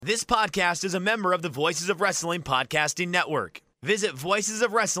This podcast is a member of the Voices of Wrestling Podcasting Network. Visit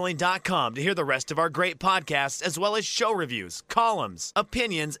voicesofwrestling.com to hear the rest of our great podcasts, as well as show reviews, columns,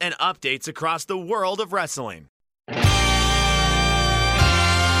 opinions, and updates across the world of wrestling.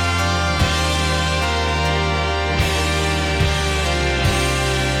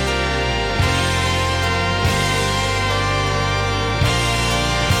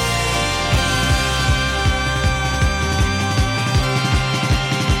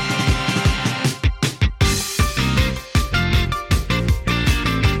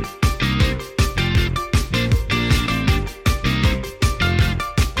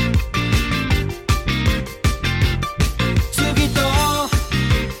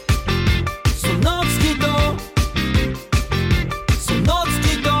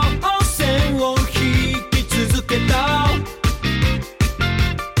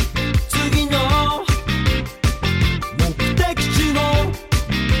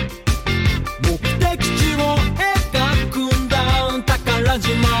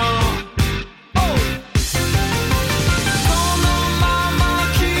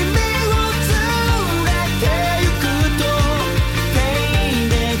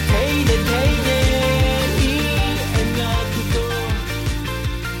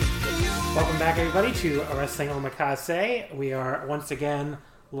 To Wrestling Omakase. We are once again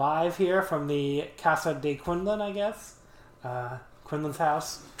live here from the Casa de Quinlan, I guess. Quinlan's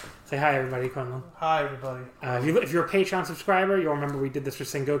house. Say hi, everybody, Quinlan. Hi, everybody. If you're a Patreon subscriber, you'll remember we did this for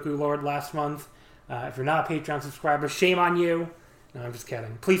Sengoku Lord last month. If you're not a Patreon subscriber, shame on you. No, I'm just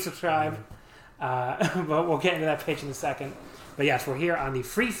kidding. Please subscribe. But we'll get into that pitch in a second. But yes, we're here on the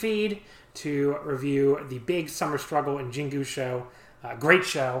free feed to review the big summer struggle in Jingu show. Great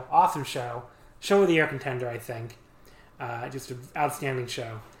show. Awesome show. Show of the year contender, I think. Just an outstanding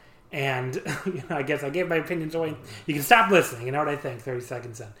show. And I guess I gave my opinions away. You can stop listening. You know what I think 30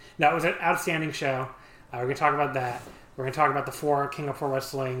 seconds in. That was an outstanding show. We're going to talk about that. We're going to talk about the 4 King of Pro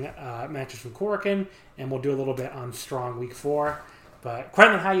Wrestling matches from Korakuen. And we'll do a little bit on Strong Week 4. But,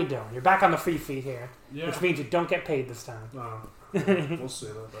 Quentin, how you doing? You're back on the free feed here. Yeah. Which means you don't get paid this time. No. We'll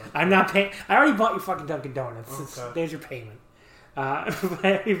see about that. I'm not paying. I already bought you fucking Dunkin' Donuts. Okay. There's your payment.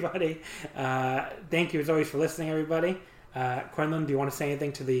 Everybody, thank you as always for listening, everybody. Quinlan, do you want to say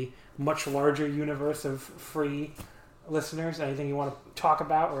anything to the much larger universe of free listeners? Anything you want to talk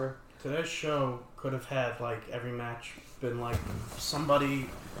about? Or today's show could have had, like, every match been like somebody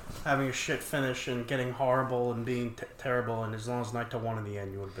having a shit finish and getting horrible and being terrible, and as long as Naito won in the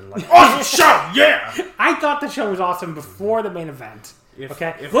end, you would have been like, awesome show, yeah! I thought the show was awesome before the main event. Look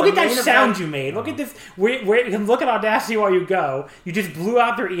at that event, sound you made. Look at this. Look at Audacity while you go. You just blew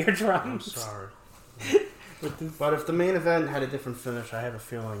out their eardrums. I'm sorry. But if the main event had a different finish, I have a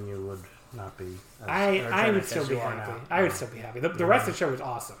feeling you would not be as I would still be happy. I would still be happy. The rest of the show was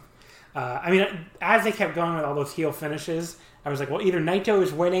awesome. I mean, as they kept going with all those heel finishes, I was like, well, either Naito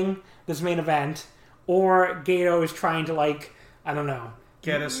is winning this main event, or Gato is trying to, like, I don't know.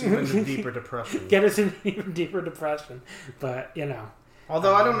 Get us into deeper depression. Get us into even deeper depression. But, you know.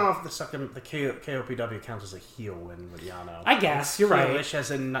 Although I don't know if the KOPW counts as a heel win with Yano. I guess, you're right. Heelish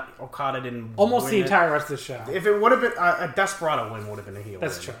as in Okada didn't almost win the entire rest of the show. If it would have been a Desperado win, would have been a heel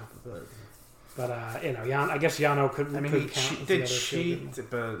That's win. True. But I guess Yano could. I mean, he did cheat,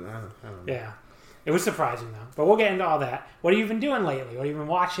 but I don't know. Yeah, it was surprising though. But we'll get into all that. What have you been doing lately? What have you been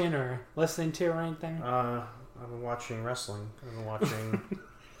watching or listening to or anything? I've been watching wrestling. I've been watching.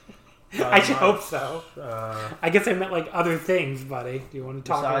 I should hope so. I guess I meant like other things, buddy. Do you want to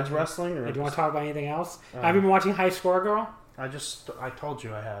talk besides about wrestling? Or do you want to talk about anything else? Have you been watching High Score Girl? I told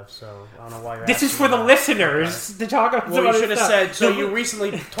you I have, so I don't know why you're This is for the listeners to talk about. Well, you should have said, so you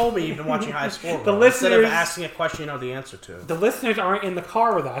recently told me you've been watching High Score Girl. The listeners, instead of asking a question you know the answer to. The listeners aren't in the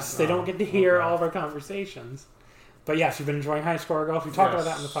car with us. They don't get to hear all of our conversations. But yes, you've been enjoying High Score Girl. We talked about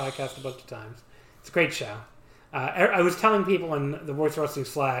that in the podcast a bunch of times. It's a great show. I was telling people in the Voice Wrestling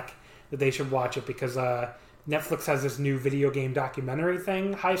Slack that they should watch it because Netflix has this new video game documentary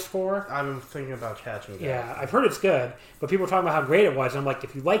thing, High Score. I'm thinking about catching it. Yeah, I've heard it's good, but people are talking about how great it was. And I'm like,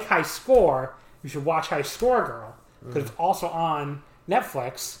 if you like High Score, you should watch High Score Girl because it's also on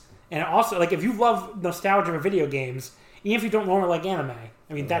Netflix. And also, like, if you love nostalgia of video games, even if you don't normally like anime,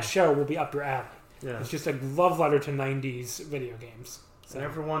 I mean, that show will be up your alley. Yeah. It's just a love letter to 90s video games. So. And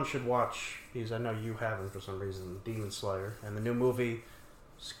everyone should watch, because I know you haven't for some reason, Demon Slayer. And the new movie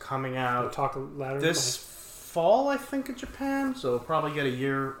is coming out this fall, I think, in Japan. So it'll probably get a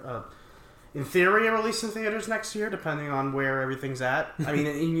year. In theory, a release in theaters next year, depending on where everything's at. I mean,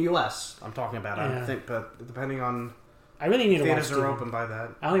 in the U.S., I'm talking about. Yeah. I think, but depending on... I really need to watch theaters are open by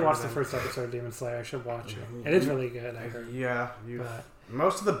that. I only watched the first episode of Demon Slayer. I should watch it. It is really good, I heard. Yeah.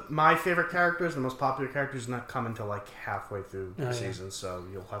 Most of my favorite characters, the most popular characters, not come until like halfway through the season, so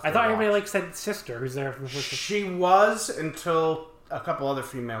you'll have to I thought everybody said sister, who's there from the first. She was until a couple other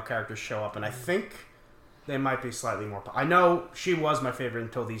female characters show up, and I think they might be slightly more. I know she was my favorite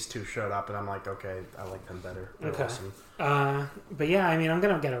until these two showed up, and I'm like, okay, I like them better. They're awesome. But yeah, I mean, I'm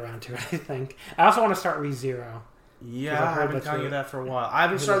gonna get around to it. I think I also want to start ReZero. Yeah, I've been telling you that for a while. I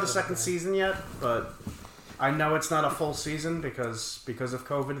haven't started the second season yet, but I know it's not a full season because of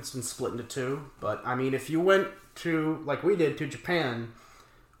COVID, it's been split into two. But I mean, if you went to like we did to Japan,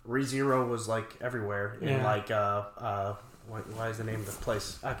 ReZero was like everywhere in like why is the name of the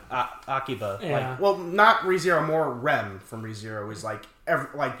place Akiba? Yeah. Like, well, not ReZero, more Rem from ReZero is like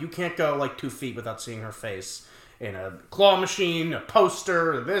you can't go like 2 feet without seeing her face in a claw machine, a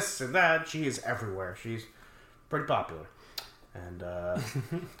poster, this and that. She is everywhere. She's pretty popular. And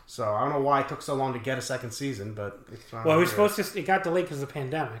so I don't know why it took so long to get a second season, but it's not. Well, it was supposed to. It got delayed because of the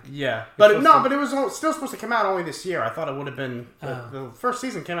pandemic. Yeah, but it was still supposed to come out only this year. I thought it would have been the first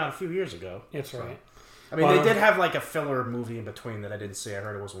season came out a few years ago. That's right. I mean, they did have like a filler movie in between that I didn't see. I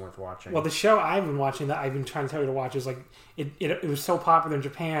heard it wasn't worth watching. Well, the show I've been watching that I've been trying to tell you to watch is like it was so popular in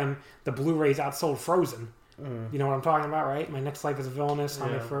Japan, the Blu-rays outsold Frozen. You know what I'm talking about, right? My Next Life is a Villainous,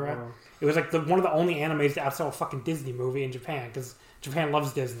 Hamifura. It was like one of the only animes to outsell a fucking Disney movie in Japan, because Japan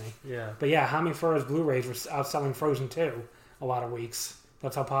loves Disney. Yeah. But yeah, Hamifura's Blu-rays were outselling Frozen 2 a lot of weeks.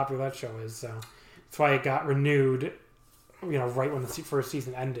 That's how popular that show is. So that's why it got renewed, right when the first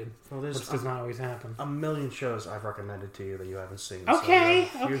season ended, which does not always happen. A million shows I've recommended to you that you haven't seen. Okay,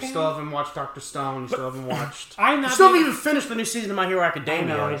 so, you still haven't watched Dr. Stone. You still haven't watched... You still haven't even finished the new season of My Hero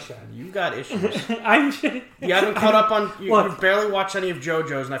Academia. I know, I should. You got issues. You haven't caught up on... You've barely watched any of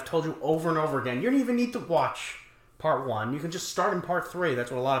JoJo's, and I've told you over and over again, you don't even need to watch Part 1. You can just start in Part 3. That's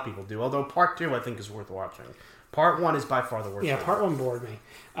what a lot of people do. Although Part 2, I think, is worth watching. Part 1 is by far the worst. Yeah, Part 1 bored me.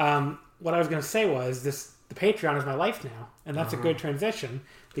 What I was going to say was the Patreon is my life now, and that's a good transition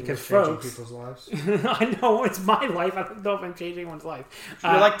because folks, changing people's lives. I know it's my life. I don't know if I'm changing anyone's life.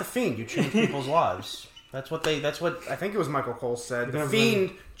 You're like the Fiend. You change people's lives. That's what I think it was Michael Cole said. The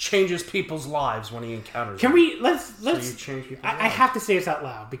Fiend changes people's lives when he encounters. Can we let's? So you change people's lives. I have to say this out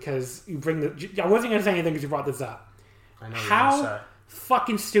loud because you bring I wasn't going to say anything because you brought this up. I know. How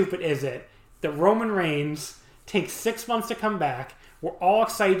fucking stupid is it that Roman Reigns takes 6 months to come back? We're all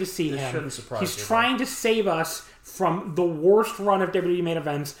excited to see him. Shouldn't surprise He's trying to save us from the worst run of WWE main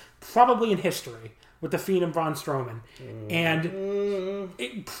events probably in history with The Fiend and Braun Strowman. And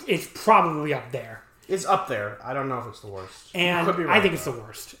it's probably up there. It's up there. I don't know if it's the worst. And could be right, I think it's the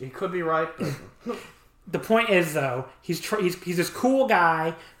worst. He could be right. But... The point is, though, he's this cool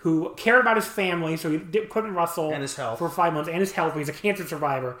guy who cared about his family, so he couldn't wrestle and his health for 5 months, and his health. He's a cancer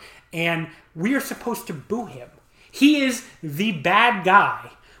survivor, and we are supposed to boo him. He is the bad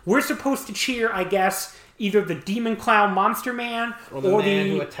guy. We're supposed to cheer, I guess, either the Demon Clown Monster Man or the man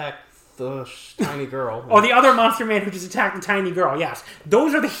who attacked the tiny girl. Or the other Monster Man who just attacked the tiny girl, yes.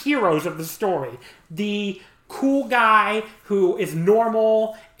 Those are the heroes of the story. The cool guy who is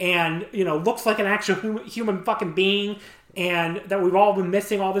normal and, looks like an actual human fucking being and that we've all been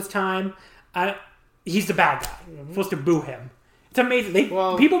missing all this time. He's the bad guy. We're supposed to boo him. It's amazing. People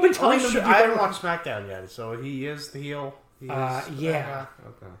have been telling them to do that. I haven't watched SmackDown yet, so he is the heel. Yeah.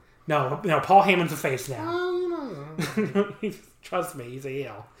 Okay. No, Paul Heyman's the face now. Trust me, he's a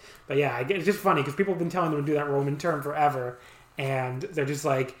heel. But yeah, it's just funny because people have been telling them to do that Roman turn forever, and they're just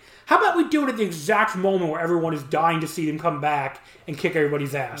like, how about we do it at the exact moment where everyone is dying to see them come back and kick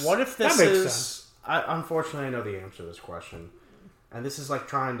everybody's ass? What if this is... unfortunately, I know the answer to this question. And this is like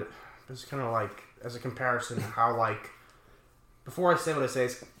this is kind of like, as a comparison, how like... Before I say what I say,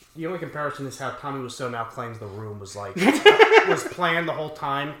 the only comparison is how Tommy Wiseau now claims The Room was like was planned the whole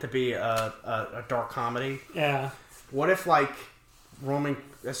time to be a dark comedy. Yeah. What if like Roman,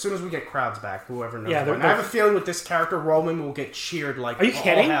 as soon as we get crowds back, whoever knows? Yeah, I have a feeling with this character, Roman will get cheered like. Are you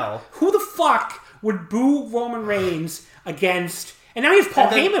kidding? Hell. Who the fuck would boo Roman Reigns against? And now he has Paul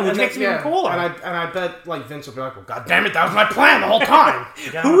Heyman, which makes him even cooler. And I bet like Vince will be like, "Well, God damn it, that was my plan the whole time."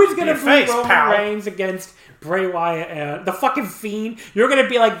 Who is going to boo Roman Reigns against Bray Wyatt and the fucking Fiend? You're going to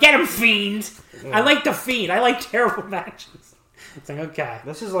be like, "Get him, Fiend!" Yeah. I like the Fiend. I like terrible matches. It's like, okay,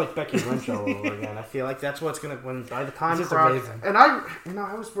 this is like Becky Lynch all over again. I feel like that's what's going to win by the time the crowd. And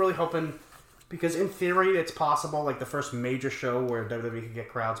I was really hoping, because in theory it's possible, like the first major show where WWE could get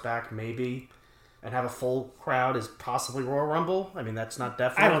crowds back, maybe. And have a full crowd is possibly Royal Rumble. I mean, that's not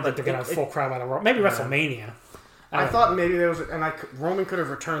definite. I don't think they're going to have a full crowd at a Rumble. Maybe WrestleMania. I thought maybe there was, Roman could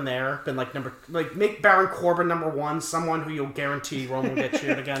have returned there, been make Baron Corbin number 1, someone who you'll guarantee Roman will get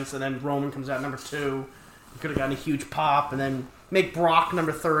cheered against, and then Roman comes out number 2. You could have gotten a huge pop, and then make Brock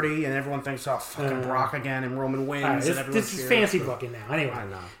number 30, and everyone thinks, oh, fucking Brock again, and Roman wins, and everyone This is fancy booking now. Anyway. I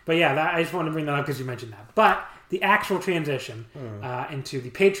know. But yeah, I just wanted to bring that up because you mentioned that. But the actual transition into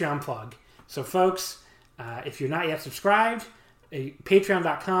the Patreon plug. So, folks, if you're not yet subscribed,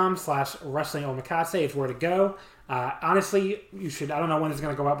 patreon.com/wrestlingomakase is where to go. Honestly, you should, I don't know when it's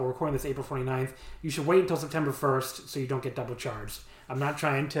going to go up, but we're recording this April 29th. You should wait until September 1st so you don't get double charged. I'm not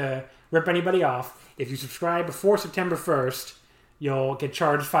trying to rip anybody off. If you subscribe before September 1st, you'll get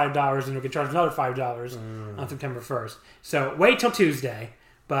charged $5 and you'll get charged another $5 on September 1st. So wait till Tuesday,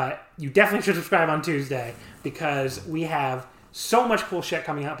 but you definitely should subscribe on Tuesday because we have so much cool shit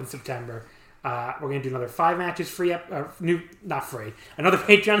coming up in September. We're going to do another 5 matches free, another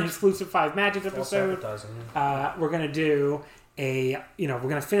Patreon exclusive 5 matches episode. We're going to do we're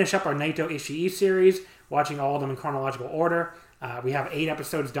going to finish up our Naito Ishii series, watching all of them in chronological order. We have 8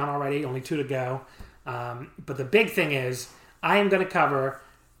 episodes done already, only 2 to go. But the big thing is, I am going to cover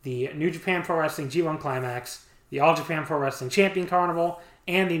the New Japan Pro Wrestling G1 Climax, the All Japan Pro Wrestling Champion Carnival,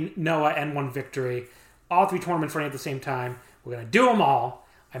 and the Noah N1 Victory. All 3 tournaments running at the same time. We're going to do them all.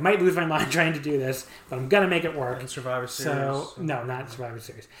 I might lose my mind trying to do this, but I'm going to make it work. And Survivor Series? No, not Survivor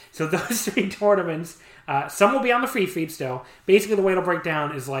Series. So those 3 tournaments, some will be on the free feed still. Basically, the way it'll break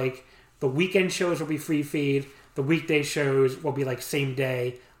down is like the weekend shows will be free feed. The weekday shows will be like same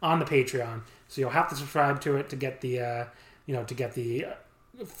day on the Patreon. So you'll have to subscribe to it to get the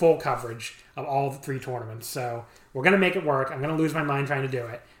full coverage of all 3 tournaments. So we're going to make it work. I'm going to lose my mind trying to do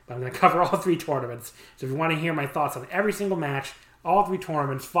it, but I'm going to cover all 3 tournaments. So if you want to hear my thoughts on every single match, all 3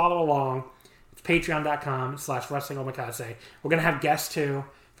 tournaments, follow along. It's patreon.com/wrestlingomakase. We're going to have guests too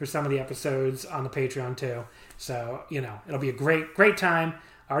for some of the episodes on the Patreon too. So, it'll be a great time.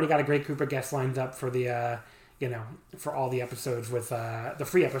 I already got a great group of guests lined up for the, for all the episodes with the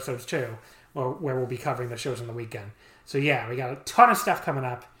free episodes too, where we'll be covering the shows on the weekend. So yeah, we got a ton of stuff coming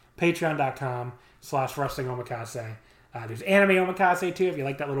up. Patreon.com/wrestlingomakase. There's Anime Omakase too, if you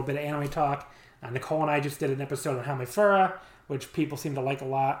like that little bit of anime talk. Nicole and I just did an episode on Hamefura, which people seem to like a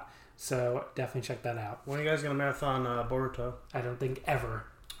lot. So definitely check that out. When are you guys going to marathon Boruto? I don't think ever,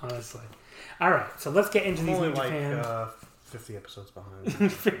 honestly. All right, so let's get into these New Japan. 50 episodes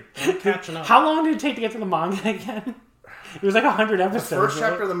behind. I'm catching up. How long did it take to get to the manga again? It was like 100 episodes. The first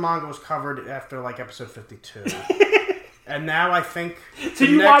chapter of the manga was covered after like episode 52. And now I think... So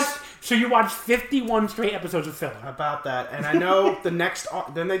you watched 51 straight episodes of filler. About that. And I know the next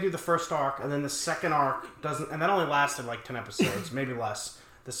arc, then they do the first arc, and then the second arc doesn't... And that only lasted like 10 episodes, maybe less.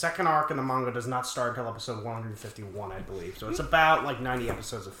 The second arc in the manga does not start until episode 151, I believe. So it's about like 90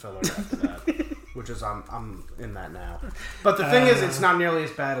 episodes of filler after that. Which is, I'm in that now. But the thing is, it's not nearly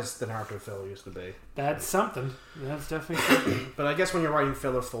as bad as the Naruto filler used to be. That's something. That's definitely something. But I guess when you're writing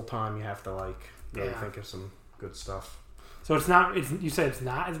filler full time, you have to really think of some good stuff. So it's not. You said it's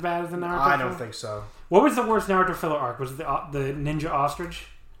not as bad as the Naruto. I don't think so. What was the worst Naruto filler arc? Was it the Ninja Ostrich?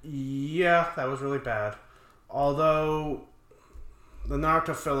 Yeah, that was really bad. Although the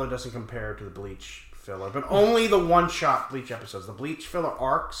Naruto filler doesn't compare to the Bleach filler, but only the one-shot Bleach episodes. The Bleach filler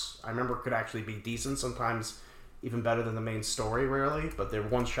arcs, I remember, could actually be decent. Sometimes even better than the main story, rarely. But their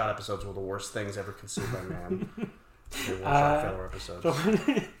one-shot episodes were the worst things ever conceived by man. One-shot filler episodes.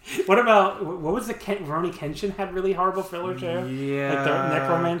 What was the Rurouni Kenshin had really horrible filler too? Yeah. Like the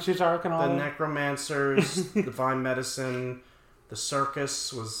Necromancers arc and all the Necromancers, Divine Medicine, the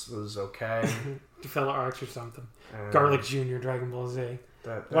Circus was okay. The filler arcs or something. Garlic Jr., Dragon Ball Z.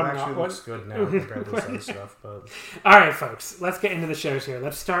 That actually looks good now compared to this other stuff. But alright, folks. Let's get into the shows here.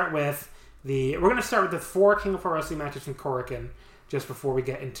 Let's start with we're going to start with the 4 King of Pro Wrestling matches from Korakuen just before we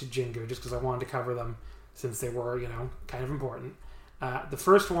get into Jingu, just because I wanted to cover them since they were, kind of important. The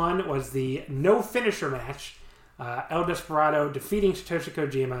first one was the no finisher match. El Desperado defeating Satoshi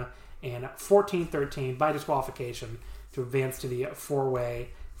Kojima in 14-13 by disqualification to advance to the 4-way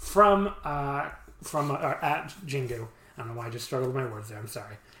from at Jingu. I don't know why I just struggled with my words there. I'm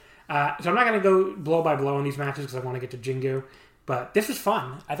sorry. So I'm not going to go blow by blow in these matches because I want to get to Jingu. But this was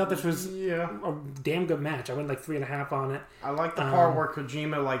fun. I thought this was a damn good match. I went like 3.5 on it. I like the part where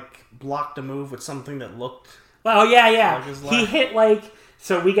Kojima blocked a move with something that looked. Oh yeah. He hit it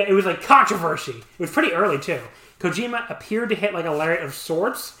was like controversy. It was pretty early too. Kojima appeared to hit like a lariat of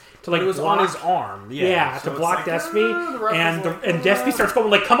sorts. It was block, on his arm. Yeah, so to block Despy. And Despy starts going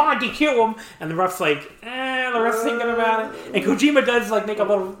like, come on, DQ him. And the ref's like, the ref's thinking about it. And Kojima does make a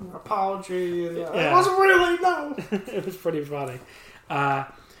little apology. It wasn't really, no. It was pretty funny.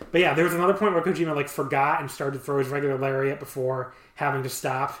 But yeah, there was another point where Kojima forgot and started to throw his regular lariat before having to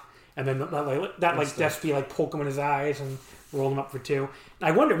stop. And then Despy poke him in his eyes and rolled him up for 2.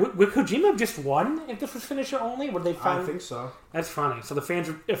 I wonder, would Kojima have just won if this was finisher only? Would they find? I think so. That's funny. So the fans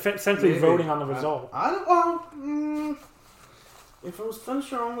are essentially voting on the result. If it was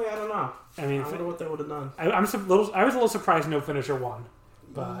finisher only, I don't know. I mean, I wonder what they would have done. I was a little surprised no finisher won.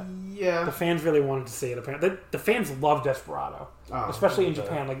 But yeah, the fans really wanted to see it. Apparently, the fans love Desperado, especially in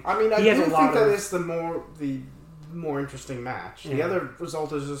Japan. Like, I mean, I do think that is the more interesting match. The other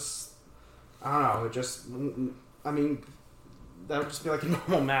result is just, I don't know. It just, I mean, that would just be like a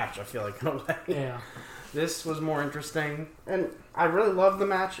normal match. I feel like in a way. Yeah. This was more interesting, and I really loved the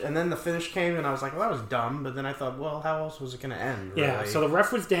match. And then the finish came, and I was like, "Well, that was dumb." But then I thought, "Well, how else was it going to end?" Really? Yeah. So the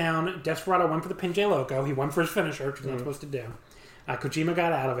ref was down. Desperado went for the Pinche Loco. He went for his finisher, which he's not supposed to do. Kojima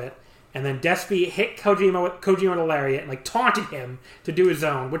got out of it, and then Despy hit Kojima with a lariat and like taunted him to do his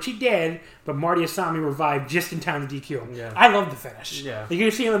own, which he did. But Marty Asami revived just in time to DQ him. Yeah. I love the finish. Yeah, you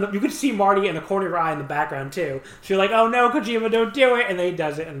could see him. You could see Marty in the corner of your eye in the background too. So you're like, "Oh no, Kojima, don't do it!" And then he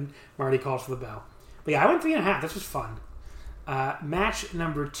does it, and Marty calls for the bell. But yeah, I went 3.5. This was fun. Match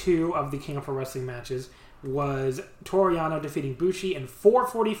number 2 of the King of Pro Wrestling matches was Toru Yano defeating Bushi in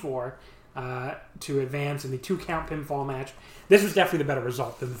 4:44 to advance in the 2-count pinfall match. This was definitely the better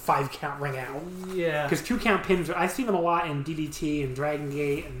result than the 5-count ring out. Yeah. Because 2-count pins, I've seen them a lot in DDT and Dragon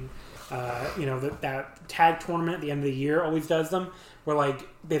Gate and, that tag tournament at the end of the year always does them, where, like,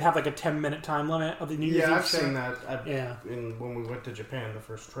 they'd have, like, a 10-minute time limit of the New Year's Eve. Yeah, I've seen that. When we went to Japan the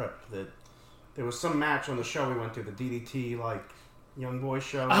first trip, that there was some match on the show we went to, the DDT, like, Young Boys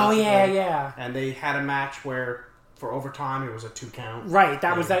show. Oh, yeah. And they had a match where, for overtime, it was a 2-count. Right,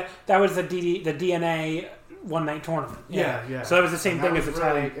 that was the DNA one-night tournament. Yeah. So that was the same thing as the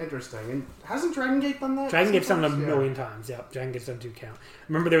really interesting. And hasn't Dragon Gate done that? Dragon Gate's done it a million times. Yeah, Dragon Gate's done 2-count.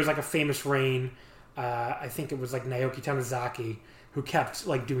 Remember, there was like a famous reign. I think it was like Naoki Tanizaki who kept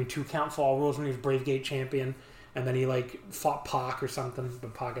like doing 2-count fall rules when he was Brave Gate champion, and then he like fought Pac or something,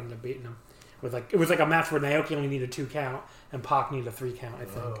 but Pac ended up beating him. It was like a match where Naoki only needed 2-count and Pac needed a 3-count, I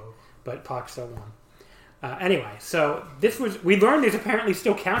think. But Pac still won. Anyway, so we learned there's apparently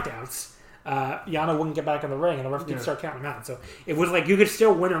still countouts. Yano wouldn't get back in the ring, and the ref didn't start counting him out. So it was like you could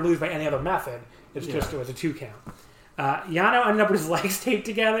still win or lose by any other method. It's just it was a 2-count. Yano ended up with his legs taped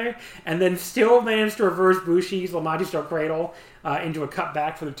together, and then still managed to reverse Bushi's Lamajisto Cradle into a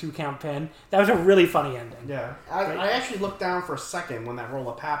cutback for the 2-count pin. That was a really funny ending. Yeah, I actually looked down for a second when that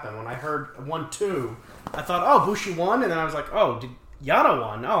roll-up happened. When I heard 1-2, I thought, "Oh, Bushi won," and then I was like, "Oh, did Yano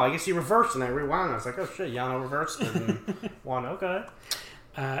won? Oh, I guess he reversed," and I rewound. I was like, "Oh shit, Yano reversed and won." Okay.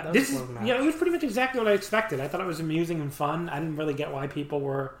 It was pretty much exactly what I expected. I thought it was amusing and fun. I didn't really get why people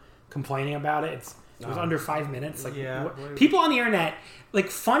were complaining about it. It was under 5 minutes. Like, people on the internet, like,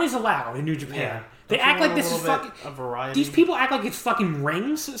 fun is allowed in New Japan. Yeah. They act like this is fucking a variety. These people act like it's fucking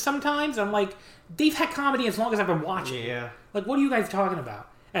Rings sometimes. I'm like, they've had comedy as long as I've been watching. Yeah. Like, what are you guys talking about?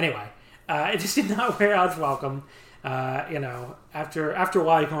 Anyway, it just did not wear out its welcome. After a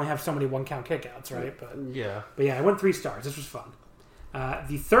while, you can only have so many 1-count kickouts, right? But yeah, I went 3 stars. This was fun.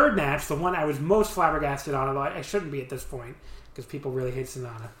 The third match, the one I was most flabbergasted on, although I shouldn't be at this point because people really hate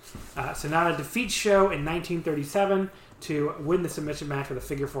Sonata. Sonata defeats Sho in 1937 to win the submission match with a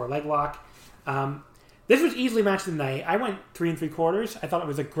figure 4 leg lock. This was easily match of the night. I went 3 3/4. I thought it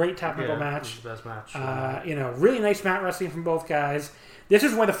was a great technical match. It was the best match. Really nice mat wrestling from both guys. This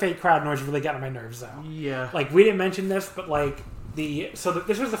is where the fake crowd noise really got on my nerves, though. Yeah. Like, we didn't mention this, but like this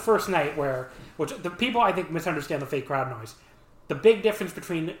was the first night which the people I think misunderstand the fake crowd noise. The big difference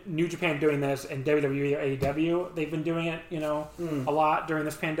between New Japan doing this and WWE or AEW, they've been doing it, a lot during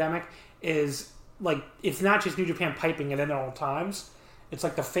this pandemic, is like it's not just New Japan piping it in at all times. It's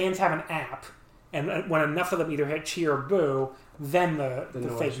like the fans have an app, and when enough of them either hit cheer or boo, then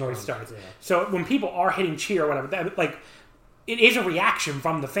the fake noise starts. Yeah. So when people are hitting cheer or whatever, it is a reaction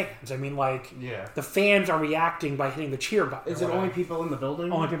from the fans. I mean, the fans are reacting by hitting the cheer button. Is it only people in the building?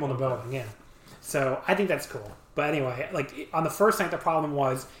 Only people in the building, yeah. So I think that's cool. But anyway, on the first night, the problem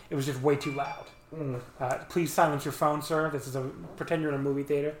was it was just way too loud. Please silence your phone, sir. This is pretend you're in a movie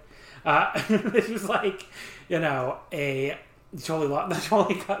theater. This was a totally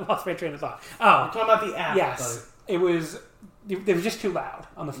lost my train of thought. Oh, you're talking about the app. Yes, it was just too loud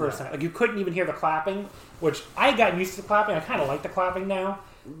on the first night. Like, you couldn't even hear the clapping, which I had gotten used to the clapping. I kind of like the clapping now,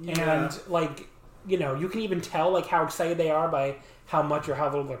 and you can even tell how excited they are by how much or how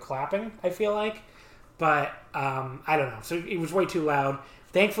little they're clapping. I feel like. But, I don't know. So it was way too loud.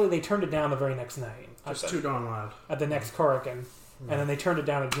 Thankfully, they turned it down the very next night. Just too darn loud. At the next Korakuen. And then they turned it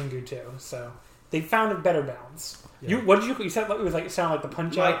down at Jingu, too. So they found a better balance. Yeah. You said it sounded like the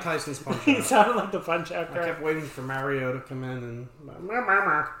Punch-Out? Mike Tyson's Punch-Out. It sounded like the Punch-Out. I kept waiting for Mario to come in and...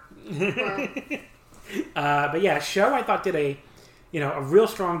 But yeah, Sho I thought did a real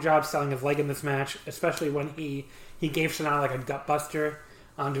strong job selling his leg in this match, especially when he gave Sonata like a gut buster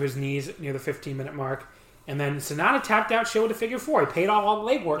onto his knees near the 15-minute mark. And then Sonata tapped out Sho with a figure four. He paid off all the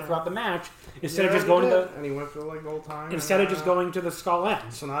leg work throughout the match instead of just going to the... And he went for the leg the whole time. Instead of just going to the skull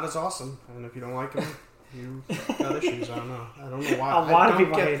end. Sonata's awesome. And if you don't like him, you got issues. I don't know. I don't know why. A lot of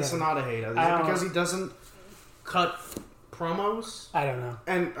people hate hate the him. Sonata hate. Is it because he doesn't cut promos? I don't know.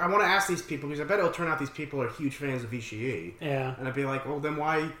 And I want to ask these people, because I bet it'll turn out these people are huge fans of Ishii. Yeah. And I'd be like, well, then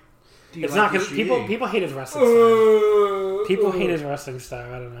why do you it's like not because Ishii? people hate his wrestling style. People hate his wrestling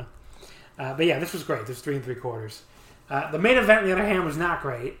style. I don't know. But yeah, this was great. This was 3 3/4. The main event, on the other hand, was not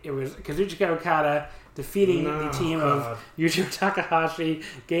great. It was Kazuchika Okada defeating the team of Yujiro Takahashi,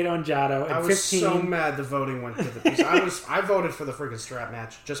 Gedo, and Jado. I was so mad the voting went to the piece. I voted for the freaking strap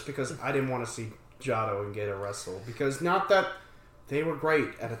match just because I didn't want to see Jado and Gedo wrestle. Because not that they were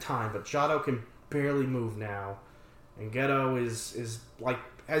great at a time, but Jado can barely move now, and Gedo is like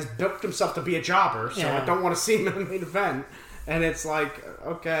has built himself to be a jobber. So I don't want to see him in the main event. And it's like,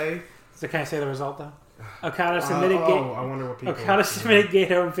 okay. So can I say the result though? Okada submitted I wonder what people... Okada submitted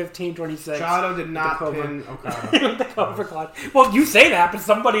Gedo in 15:26. Jado did not pin Okada. The Cobra Clutch. Well, you say that, but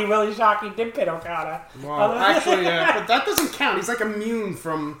somebody really shocking did pin Okada. Well, actually, yeah. But that doesn't count. He's like immune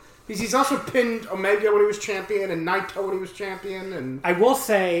from... He's also pinned Omega when he was champion and Naito when he was champion. And I will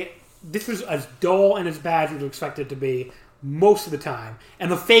say, this was as dull and as bad as you'd expect it to be most of the time.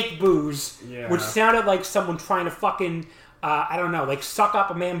 And the fake boos, which sounded like someone trying to fucking... I don't know, like suck up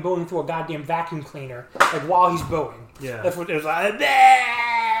a man booing through a goddamn vacuum cleaner, like while he's booing. Yeah. That's what it was like.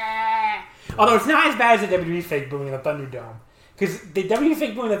 Bleh! Although it's not as bad as the WWE fake booing in the Thunderdome. Because the WWE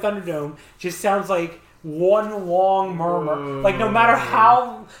fake booing in the Thunderdome just sounds like one long murmur. Like no matter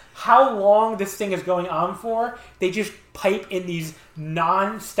how long this thing is going on for, they just pipe in these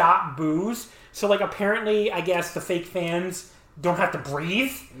non-stop boos. So like apparently, I guess, the fake fans... don't have to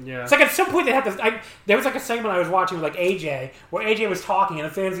breathe. Yeah. It's like at some point they have to... there was like a segment I was watching with like AJ, where AJ was talking and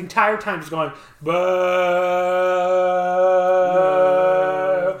the fans the entire time just going, boo,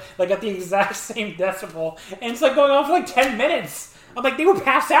 like at the exact same decibel. And it's like going on for like 10 minutes. I'm like, they would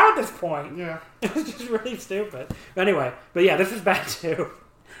pass out at this point. Yeah. It was just really stupid. But anyway, yeah, this was bad too.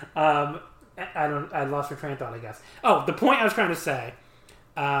 I lost my train of thought, I guess. Oh, the point I was trying to say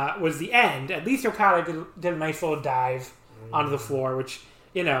was the end. At least Okada did a nice little dive onto the floor, which,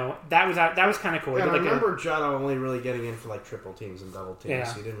 that was kind of cool. Yeah, I remember Jado only really getting in for like triple teams and double teams.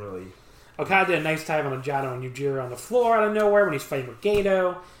 Yeah. He didn't really... Okada did a nice dive on the Jado and Yujiro on the floor out of nowhere when he's fighting with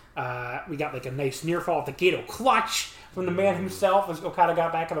Gedo. We got like a nice near fall with the Gedo clutch from the man himself as Okada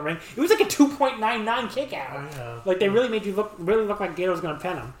got back in the ring. It was like a 2.99 kick out. Like they really made you look like Gedo was going to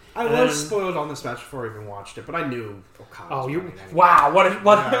pin him. I was spoiled on this match before I even watched it, but I knew Okada. Oh, wow! What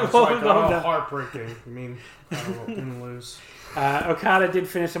heartbreaking. I mean, didn't lose. Okada did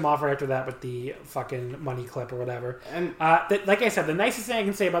finish him off right after that with the fucking money clip or whatever. And like I said, the nicest thing I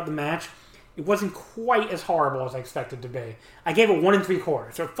can say about the match, it wasn't quite as horrible as I expected to be. I gave it 1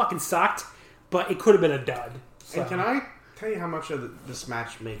 3/4, so it fucking sucked, but it could have been a dud. So. And can I tell you how much of this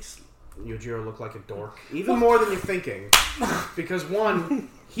match makes Yujiro look like a dork? Even more than you're thinking. Because one,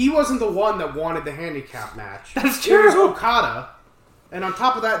 he wasn't the one that wanted the handicap match. That's true. It was Okada. And on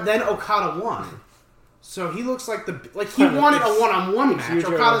top of that, then Okada won. So he looks like he wanted a one-on-one match.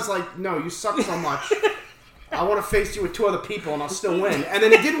 Yujiro. Okada's like, no, you suck so much. I want to face you with 2 other people and I'll still win. And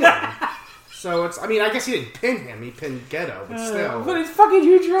then he did win. So it's, I guess he didn't pin him. He pinned Gedo, but still. But it's fucking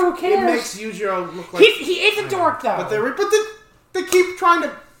Yujiro. Who cares? It makes Yujiro look like... He is a dork, though. But they keep trying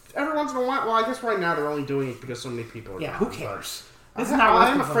to... Every once in a while... Well, I guess right now they're only doing it because so many people are... Yeah, who cares?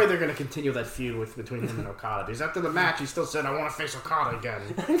 I'm afraid they're going to continue that feud between him and Okada. Because after the match, he still said, I want to face Okada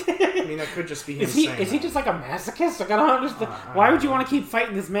again. That could just be him saying Is he just like a masochist? Like, I don't understand. Why would you want to keep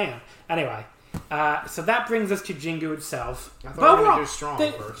fighting this man? Anyway... so that brings us to Jingu itself. I thought we were going to do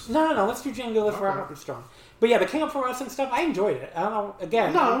Strong first. No, let's do Jingu. Let's wrap up with Strong. But yeah, the King of Pro Wrestling stuff, I enjoyed it. I don't know,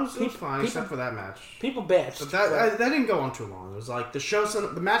 again... No, it was fine, except for that match. People bitched. But that didn't go on too long. It was like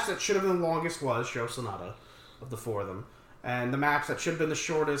the match that should have been the longest was Sho Sonata, of the 4 of them. And the match that should have been the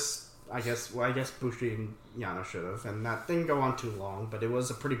shortest, I guess Bushi and Yano should have. And that didn't go on too long, but it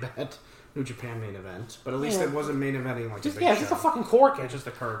was a pretty bad... New Japan main event, but at least it wasn't main eventing like a big show. Just a fucking cork. It's just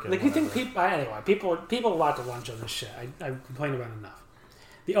a cork. Like you think people a lot to lunch on this shit. I complained about it enough.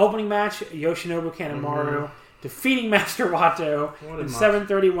 The opening match, Yoshinobu Kanemaru defeating Master Wato in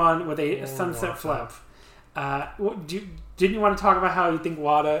 7:31 with a sunset flip. Didn't you want to talk about how you think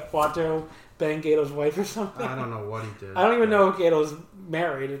Wato banged Gato's wife or something? I don't know what he did. I don't even know if Gato's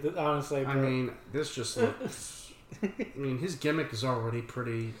married, honestly. This just looks... his gimmick is already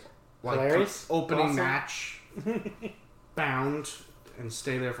pretty opening match bound and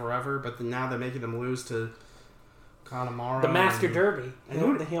stay there forever, but now they're making them lose to Kanemaru. The Master Derby.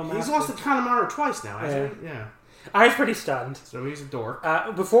 The heel master. He's lost to Kanemaru twice now, hasn't he? Yeah. I was pretty stunned. So he's a dork.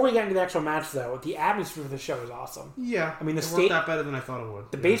 Before we get into the actual match, though, the atmosphere for the show is awesome. Yeah. I mean, it worked out better than I thought it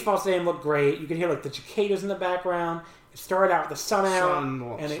would. The baseball stadium looked great. You could hear the cicadas in the background. It started out with the sun out, and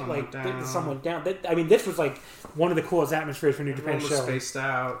the sun went down. This was one of the coolest atmospheres for New Japan show. Spaced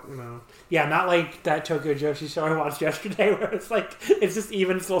out, Yeah, not like that Tokyo Joshi show I watched yesterday, where it's just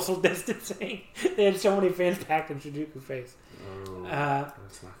even social distancing. They had so many fans packed in Shinjuku Face. Oh,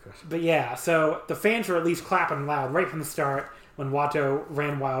 that's not good. But yeah, so the fans were at least clapping loud right from the start when Wato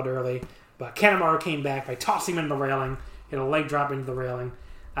ran wild early. But Kanemaru came back by tossing him into the railing, hit a leg drop into the railing.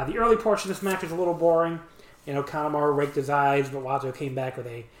 The early portion of this match was a little boring. Kanemaru raked his eyes, but Wato came back with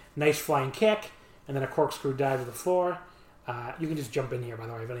a nice flying kick, and then a corkscrew dive to the floor. You can just jump in here, by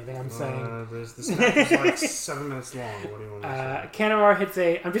the way, if anything I'm saying. This match was 7 minutes long. What do you want to say? Kanemaru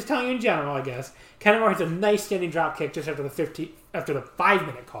hits I'm just telling you in general, I guess. Kanemaru hits a nice standing drop kick just after the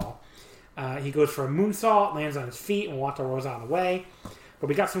 5-minute call. He goes for a moonsault, lands on his feet, and Wato rolls out of the way. But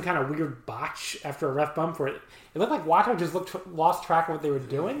we got some kind of weird botch after a ref bump where it looked like Wato just lost track of what they were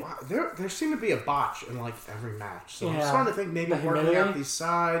doing. There seemed to be a botch in every match. So I'm starting to think maybe working out the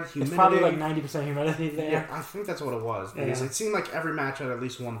side, humidity. It's probably 90% humidity there. Yeah, I think that's what it was. Because it seemed like every match had at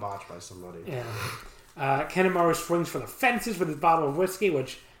least one botch by somebody. Yeah. Kanemaru swings for the fences with his bottle of whiskey,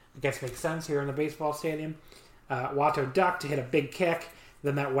 which I guess makes sense here in the baseball stadium. Wato ducked to hit a big kick.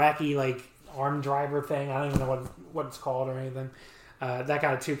 Then that wacky arm driver thing. I don't even know what it's called or anything. That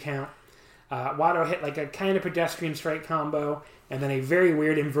got a 2 count. Wato hit a kind of pedestrian straight combo, and then a very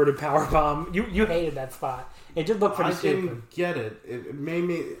weird inverted power bomb. You hated that spot. It just looked pretty stupid. I didn't get it. It made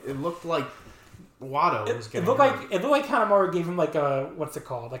me. It looked like Wato was getting. It looked like Kanemaru gave him what's it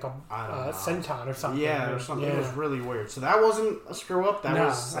called? Like a senton or something. Yeah, or something. Yeah. It was really weird. So that wasn't a screw up. That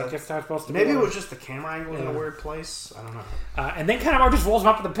was. I guess that was supposed to. Maybe it was just the camera angle in a weird place. I don't know. And then Kanemaru just rolls him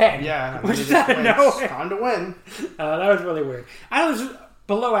up to the pin. Yeah, which is out of nowhere. Time to win. That was really weird. I was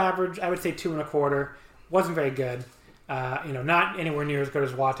below average. I would say 2.25. Wasn't very good. Not anywhere near as good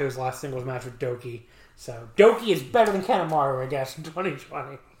as Wato's last singles match with Doki. So Doki is better than Kanemaru, I guess, in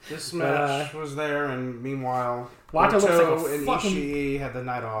 2020. This match was there, and meanwhile, Wato looks like and Ishii had the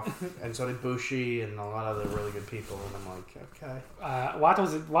night off, and so did Bushi and a lot of the really good people. And I'm like, okay.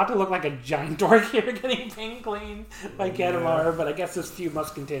 Wato looked like a giant dork here, getting pinned clean by Kanemaru, but I guess this feud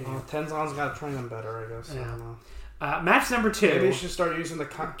must continue. Tenzan's got to train him better, I guess. Yeah. I don't know. Match number 2. Maybe you should start using the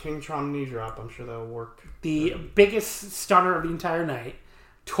King Tron knee drop. I'm sure that'll work. The biggest stunner of the entire night.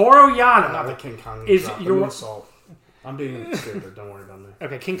 Toru Yano. Not the King Kong knee drop. The moonsault. I'm being stupid. Don't worry about me.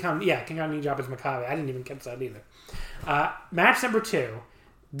 Okay, King Kong knee drop is Makabe. I didn't even catch that either. Match number 2.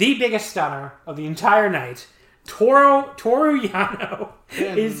 The biggest stunner of the entire night. Toru Yano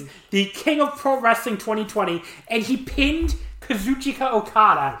is the king of pro wrestling 2020, and he pinned Kazuchika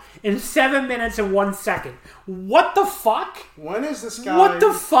Okada in 7 minutes and 1 second. What the fuck? When is this guy? What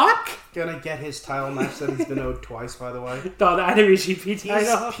the fuck? Gonna get his title match that he's been owed twice, by the way. The IWGP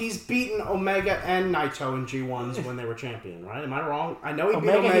title. He's beaten Omega and Naito in G1s when they were champion, right? Am I wrong? I know he beat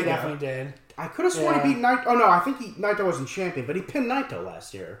Omega. Omega. He definitely did. I could have sworn he beat Naito. Oh no, I think Naito wasn't champion, but he pinned Naito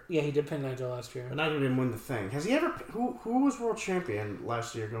last year. Yeah, he did pin Naito last year. But Naito didn't win the thing. Has he ever? Who was world champion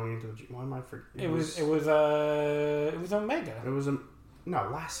last year going into the? Why am I forgetting? It was Omega. It was no,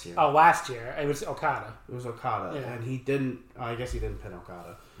 last year. Oh, last year it was Okada. It was Okada, and he didn't. I guess he didn't pin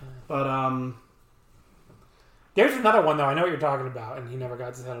Okada, but There's another one though. I know what you're talking about, and he never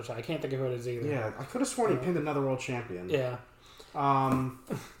got the title shot. I can't think of who it is either. Yeah, I could have sworn he pinned another world champion. Yeah.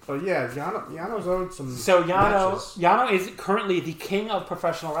 But yeah, Yano's owed some. So matches. Yano is currently the king of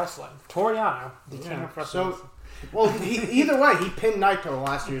professional wrestling. Toru Yano, the king of professional wrestling. Well, either way, he pinned Naito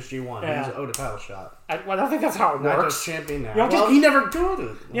last year's G1. Yeah. He's owed a title shot. I don't think that's how it works. Naito's champion now. He never did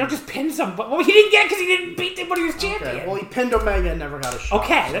it. You don't just pin somebody. Well, he didn't get it because he didn't beat him when he was champion. Okay. Well, he pinned Omega and never got a shot.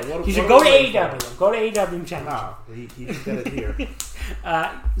 Okay, so he should go to AEW. Go to AEW and challenge. No, he should get it here.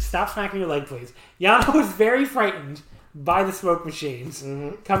 Stop smacking your leg, please. Yano was very frightened by the smoke machines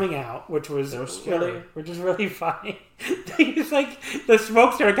coming out, which was really funny. He's like, the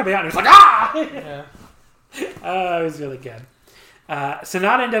smoke started coming out, and he's like, ah! Yeah. It was really good.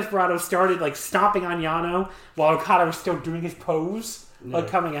 Sonata and Desperado started stomping on Yano while Okada was still doing his pose,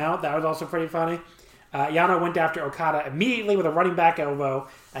 coming out. That was also pretty funny. Yano went after Okada immediately with a running back elbow.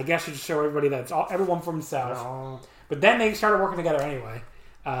 I guess to show everybody that it's everyone for himself. No. But then they started working together anyway.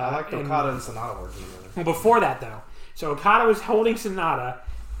 I liked Okada and Sonata working together. Well, before that, though. So Okada was holding Sonata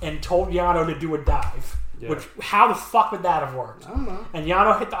and told Yano to do a dive. Yeah. Which, how the fuck would that have worked? I don't know. And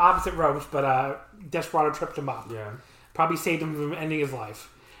Yano hit the opposite ropes, but Desperado tripped him up. Yeah. Probably saved him from ending his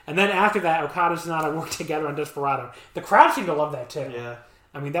life. And then after that, Okada and Sonata worked together on Desperado. The crowd seemed to love that too. Yeah.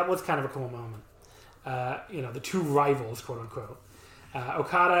 I mean, that was kind of a cool moment. The two rivals, quote unquote.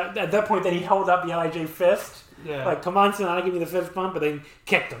 Okada, at that point, then he held up the LIJ fist. Yeah. Like, come on, Sonata, give me the fist bump, but then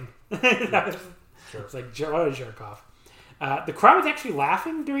kicked him. Sure. It's like, what a jerk off. The crowd was actually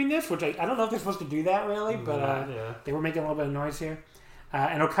laughing during this, which I don't know if they're supposed to do that really, but they were making a little bit of noise here.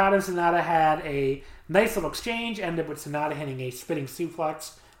 And Okada and Sonata had a nice little exchange, ended with Sonata hitting a spinning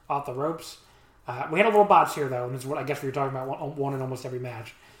suplex off the ropes. We had a little botch here, though, and this is what I guess we were talking about one in almost every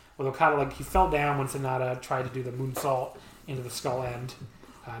match. With Okada, he fell down when Sonata tried to do the moonsault into the skull end.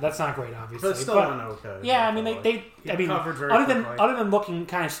 That's not great, obviously. But it's still not okay. Yeah, I mean, covered very other than looking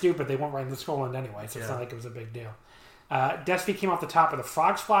kind of stupid, they weren't right in the skull end anyway, so it's not like it was a big deal. Despy came off the top of the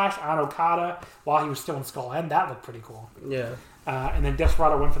frog splash on Okada while he was still in skull end. That looked pretty cool. Yeah. And then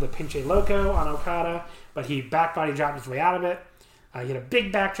Desperado went for the Pinche Loco on Okada, but he back body dropped his way out of it. He had a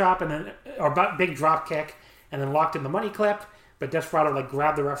big backdrop big drop kick, and then locked in the money clip. But Desperado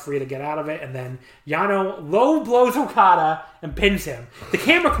grabbed the referee to get out of it, and then Yano low blows Okada and pins him. The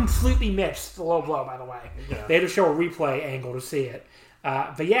camera completely missed the low blow, by the way. Yeah. They had to show a replay angle to see it.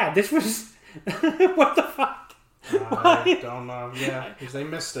 But yeah, this was what the fuck. I don't know. Yeah, because they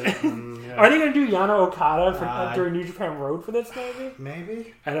missed it. And, yeah. Are they going to do Yano Okada during New Japan Road for this, maybe?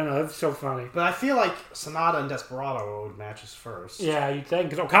 Maybe. I don't know. That's so funny. But I feel like Sonata and Desperado would matches first. Yeah, you'd think.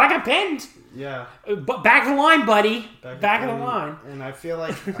 Because Okada got pinned. Yeah. But back of the line, buddy. Back of the line. And I feel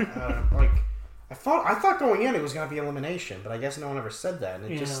like, I thought going in it was going to be elimination, but I guess no one ever said that.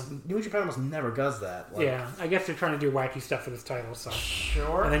 And New Japan almost never does that. I guess they're trying to do wacky stuff for this title. So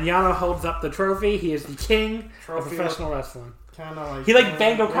sure. And then Yano holds up the trophy. He is the king of professional wrestling. Kind of like he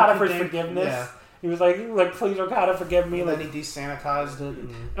banged Okada for his forgiveness. Yeah. He was like, please Okada, forgive me. And then he desanitized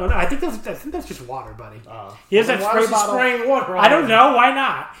it. Oh no, I think that's just water, buddy. Oh. He has that spray bottle. Spraying water. I don't know why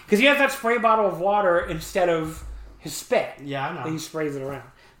not, because he has that spray bottle of water instead of his spit. Yeah, I know. And he sprays it around.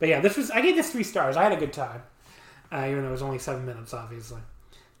 But yeah, I gave this 3 stars. I had a good time. Even though it was only 7 minutes, obviously.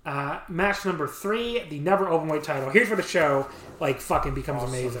 Match number 3, the Never Openweight title. Here's where the show, fucking becomes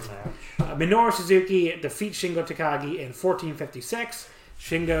amazing. Minoru Suzuki defeats Shingo Takagi in 14:56.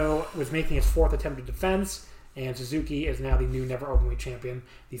 Shingo was making his 4th attempt at defense, and Suzuki is now the new Never Openweight champion,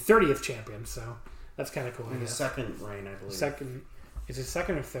 the 30th champion, so that's kind of cool. In his second reign, I believe. Second. Is it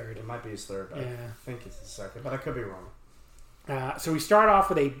second or third? It might be his third. Yeah. I think it's his second, but I could be wrong. So we start off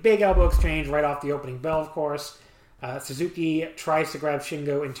with a big elbow exchange right off the opening bell, of course. Suzuki tries to grab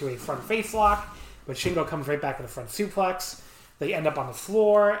Shingo into a front face lock, but Shingo comes right back with a front suplex. They end up on the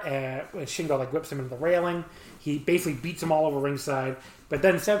floor, and Shingo whips him into the railing. He basically beats him all over ringside, but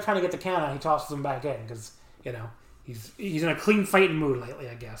then instead of trying to get the count out, he tosses him back in because he's in a clean fighting mood lately,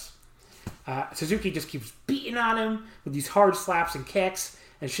 I guess. Suzuki just keeps beating on him with these hard slaps and kicks,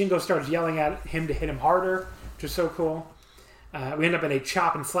 and Shingo starts yelling at him to hit him harder, which is so cool. We end up in a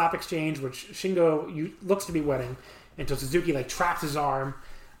chop and slap exchange, which Shingo looks to be winning until Suzuki traps his arm,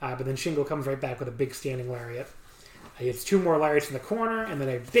 but then Shingo comes right back with a big standing lariat. He gets 2 more lariats in the corner, and then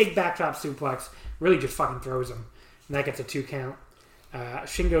a big backdrop suplex. Really just fucking throws him, and that gets a 2 count.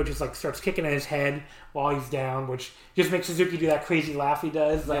 Shingo just starts kicking at his head while he's down, which just makes Suzuki do that crazy laugh he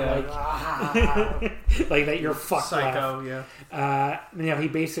does. That you're fucked psycho, laugh. He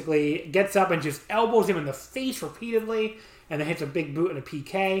basically gets up and just elbows him in the face repeatedly, and then hits a big boot and a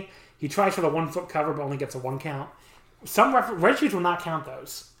PK. He tries for the 1-foot cover, but only gets a 1 count. Some registries will not count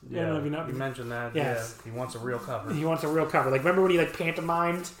those. Yeah, you mentioned that. Yes. Yeah, he wants a real cover. He wants a real cover. Remember when he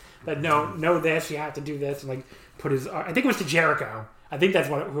pantomimed that know this, you have to do this, and put his. I think it was to Jericho. I think that's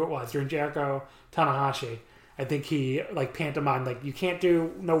who it was during Jericho Tanahashi. I think he pantomimed you can't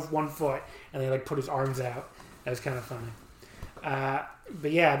do no 1 foot, and they put his arms out. That was kind of funny.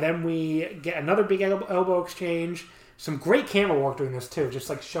 But yeah, then we get another big elbow exchange. Some great camera work doing this too,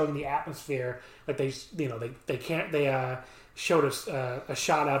 just showing the atmosphere. They showed us a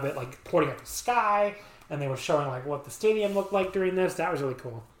shot of it pointing at the sky, and they were showing what the stadium looked like during this. That was really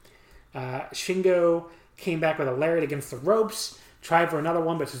cool. Shingo came back with a lariat against the ropes, tried for another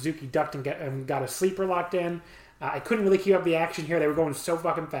one, but Suzuki ducked and got a sleeper locked in. I couldn't really keep up the action here. They were going so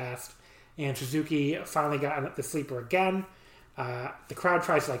fucking fast, and Suzuki finally got the sleeper again. The crowd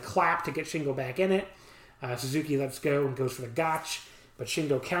tries to clap to get Shingo back in it. Suzuki lets go and goes for the gotch, but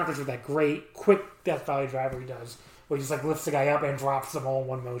Shingo counters with that great, quick Death Valley driver he does, where he just lifts the guy up and drops them all in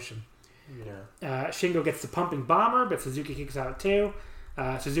one motion. Yeah. Shingo gets the pumping bomber, but Suzuki kicks out too.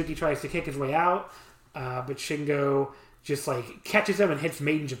 Suzuki tries to kick his way out, but Shingo just catches him and hits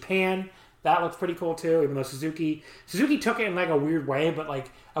Made in Japan That looks pretty cool too, even though Suzuki took it in like a weird way, but like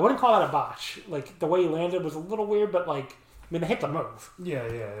I wouldn't call that a botch. Like the way he landed was a little weird, but like they hit the move.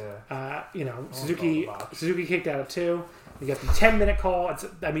 Yeah. Suzuki kicked out at 2. We got the 10-minute call.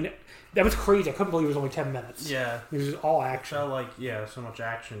 That was crazy. I couldn't believe it was only 10 minutes. Yeah. It was just all action. It felt like, so much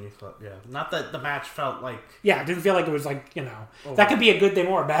action. You thought, not that the match felt like... Yeah, it didn't feel like it was like, that could be a good thing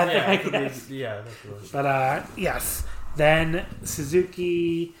or a bad thing, I guess. That's But, yes. Then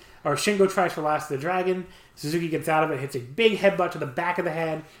Shingo tries for Last of the Dragon. Suzuki gets out of it, hits a big headbutt to the back of the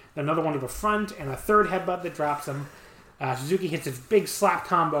head, another one to the front, and a third headbutt that drops him. Suzuki hits his big slap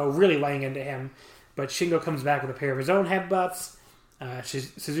combo, really laying into him. But Shingo comes back with a pair of his own headbutts.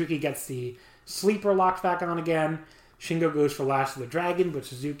 Suzuki gets the sleeper locked back on again. Shingo goes for Last of the Dragon, but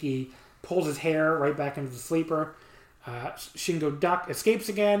Suzuki pulls his hair right back into the sleeper. Shingo escapes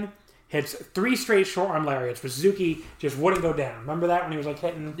again, hits 3 straight short arm lariats, but Suzuki just wouldn't go down. Remember that when he was like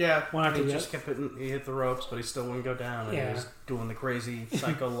hitting? Yeah, one after he just kept hitting. He hit the ropes, but he still wouldn't go down. And he was doing the crazy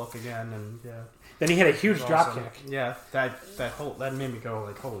psycho look again, and Then he hit a huge drop kick. Yeah, that made me go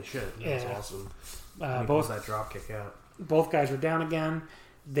like, holy shit, that's awesome. Both that drop kick out. Both guys were down again.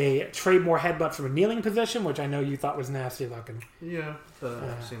 They trade more headbutts from a kneeling position, which I know you thought was nasty looking. Yeah,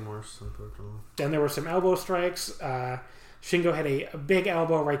 seemed worse, unfortunately. Then there were some elbow strikes. Shingo had a big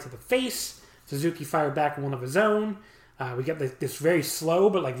elbow right to the face. Suzuki fired back one of his own. We get this very slow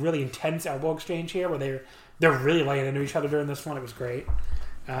but like really intense elbow exchange here, where they're really laying into each other during this one. It was great.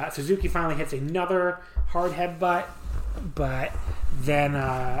 Suzuki finally hits another hard headbutt, but then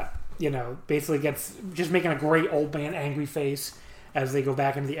basically gets just making a great old man angry face as they go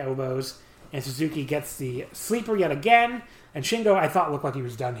back into the elbows. And Suzuki gets the sleeper yet again. And Shingo, I thought, looked like he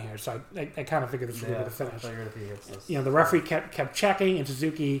was done here. So I kind of figured this would be the finish. The referee kept checking, and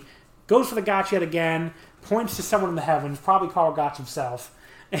Suzuki goes for the gotch yet again, points to someone in the heavens, probably Karl Gotch himself.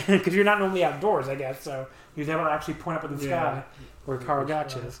 Because you're not normally outdoors, I guess. So he was able to actually point up in the sky where Karl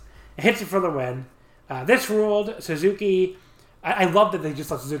Gotch is. And hits it for the win. This ruled. Suzuki... I love that they just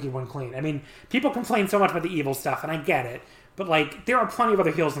let Suzuki win clean. I mean, people complain so much about the evil stuff, and I get it. But, like, there are plenty of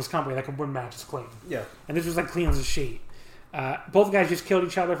other heels in this company that can win matches clean. Yeah. And this was, like, clean as a sheet. Both guys just killed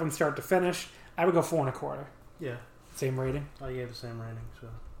each other from start to finish. I would go 4.25. Yeah. Same rating? I gave the same rating, so...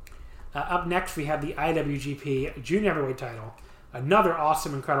 Up next, we have the IWGP Junior Heavyweight title. Another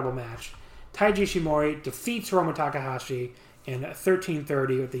awesome, incredible match. Taiji Ishimori defeats Hiromu Takahashi in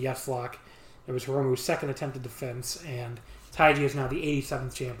 13:30 with the yes lock. It was Hiromu's second attempted defense, and Taiji is now the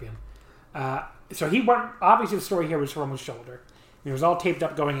 87th champion. So he went... Obviously, the story here was Hiromu's shoulder. It was all taped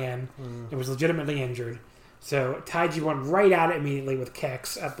up going in. It was legitimately injured. So Taiji went right at it immediately with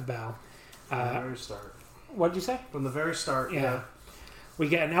kicks at the bell. From the very start. What did you say? From the very start, yeah. We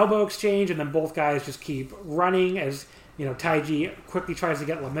get an elbow exchange, and then both guys just keep running as, Taiji quickly tries to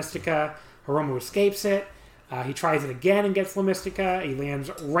get La Mystica. Hiromu escapes it. He tries it again and gets La Mystica. He lands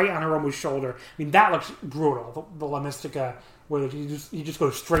right on Hiromu's shoulder. I mean, that looks brutal, the La Mystica, where he just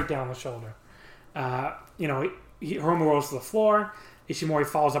goes straight down the shoulder. Hiromu rolls to the floor. Ishimori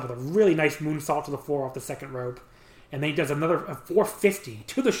follows up with a really nice moonsault to the floor off the second rope. And then he does another 450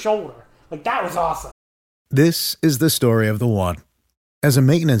 to the shoulder. Like, that was awesome. This is the story of the one. As a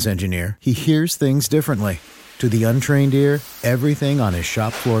maintenance engineer, he hears things differently. To the untrained ear, everything on his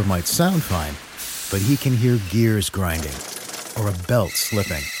shop floor might sound fine, but he can hear gears grinding or a belt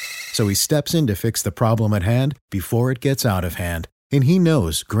slipping. So he steps in to fix the problem at hand before it gets out of hand. And he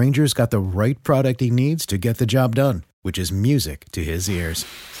knows Grainger's got the right product he needs to get the job done, which is music to his ears.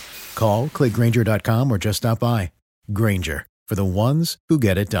 Call, click Grainger.com, or just stop by. Grainger, for the ones who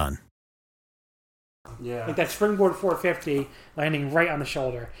get it done. Yeah. Like that springboard 450 landing right on the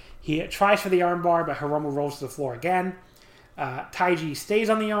shoulder. He tries for the armbar, but Hiromu rolls to the floor again. Taiji stays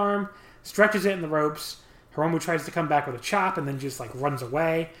on the arm, stretches it in the ropes. Hiromu tries to come back with a chop and then just like runs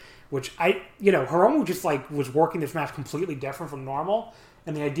away. Which Hiromu just like was working this match completely different from normal.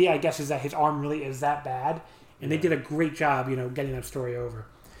 And the idea, I guess, is that his arm really is that bad. And they did a great job, getting that story over.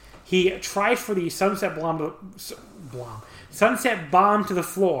 He tries for the sunset bomb to the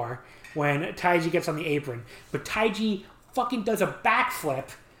floor when Taiji gets on the apron. But Taiji fucking does a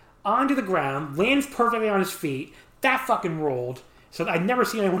backflip onto the ground, lands perfectly on his feet. That fucking rolled. So I'd never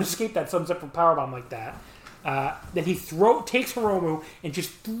seen anyone escape that sunset powerbomb like that. Then he takes Hiromu and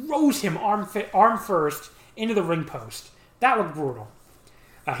just throws him arm first into the ring post. That looked brutal.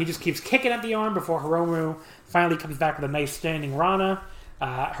 He just keeps kicking at the arm before Hiromu finally comes back with a nice standing Rana.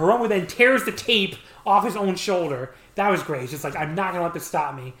 Hiromu then tears the tape off his own shoulder. That was great. He's just like, I'm not going to let this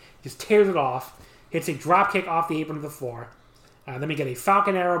stop me. Just tears it off. Hits a drop kick off the apron to the floor. Then we get a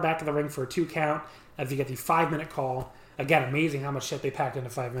Falcon Arrow back to the ring for a 2 count as we get the 5-minute call. Again, amazing how much shit they packed into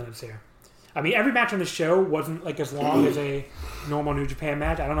 5 minutes here. I mean, every match on the show wasn't like as long as a normal New Japan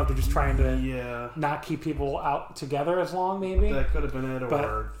match. I don't know if they're just trying to not keep people out together as long, maybe. That could have been it,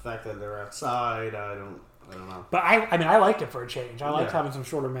 or the fact that they're outside. I don't know. But I liked it for a change. I liked having some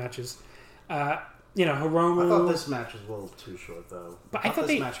shorter matches. Hiromu. I thought this match was a little too short, though. But I thought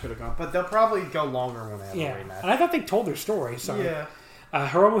this match could have gone. But they'll probably go longer when they have a rematch. And I thought they told their story. So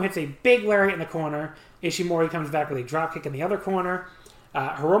Hiromu hits a big lariat in the corner. Ishimori comes back with a dropkick in the other corner.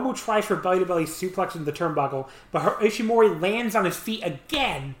 Hiromu tries for belly-to-belly suplex into the turnbuckle, but Ishimori lands on his feet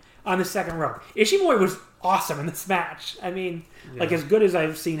again on the second rope. Ishimori was awesome in this match. I mean, like as good as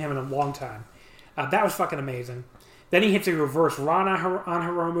I've seen him in a long time. That was fucking amazing. Then he hits a reverse Rana on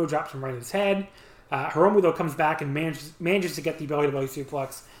Hiromu, drops him right in his head. Hiromu, though, comes back and manages to get the belly-to-belly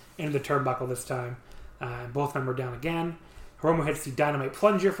suplex into the turnbuckle this time. Both men were down again. Hiromu hits the dynamite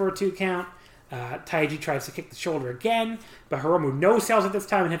plunger for a 2 count. Taiji tries to kick the shoulder again, but Hiromu no-sells it this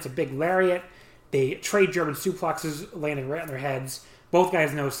time and hits a big lariat. They trade German suplexes, landing right on their heads. Both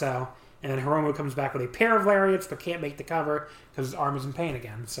guys no-sell, and then Hiromu comes back with a pair of lariats, but can't make the cover because his arm is in pain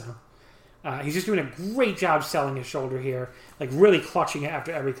again. So he's just doing a great job selling his shoulder here, like really clutching it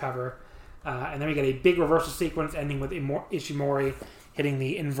after every cover. And then we get a big reversal sequence ending with Ishimori hitting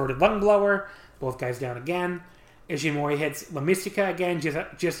the inverted lung blower. Both guys down again. Ishimori hits La Mystica again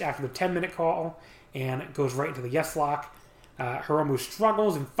just after the 10-minute call and goes right into the yes lock. Hiromu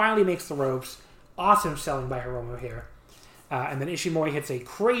struggles and finally makes the ropes. Awesome selling by Hiromu here. And then Ishimori hits a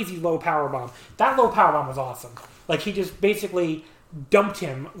crazy low powerbomb. That low powerbomb was awesome. Like, he just basically dumped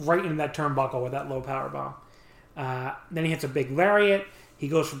him right into that turnbuckle with that low powerbomb. Then he hits a big lariat. He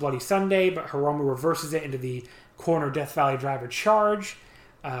goes for Bloody Sunday, but Hiromu reverses it into the corner Death Valley Driver charge.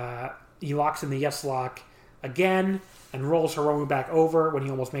 He locks in the yes lock again and rolls Hiromu back over when he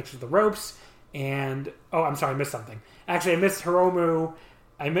almost makes it to the ropes. And I'm sorry, I missed something. Actually, I missed Hiromu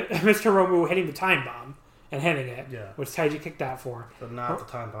hitting the time bomb and hitting it, which Taiji kicked out for. But not the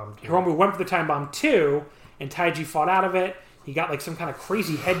time bomb 2. Hiromu went for the time bomb 2, and Taiji fought out of it. He got like some kind of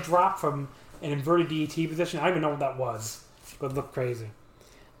crazy head drop from an inverted DET position. I don't even know what that was, but it looked crazy.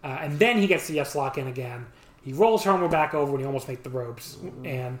 And then he gets the yes lock in again. He rolls Hiromu back over when he almost makes the ropes,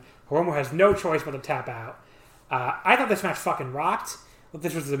 and Hiromu has no choice but to tap out. I thought this match fucking rocked.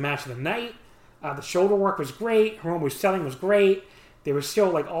 This was the match of the night. The shoulder work was great. Hiromu's selling was great. There was still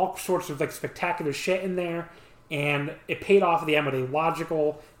like all sorts of like spectacular shit in there, and it paid off at the end with a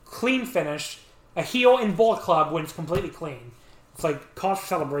logical, clean finish. A heel in Bullet Club wins completely clean. It's like cause for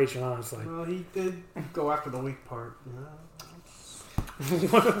celebration, honestly. Well, he did go after the weak part.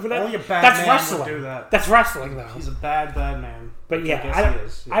 Only a bad man would do that. That's wrestling, though. He's a bad man. But yeah,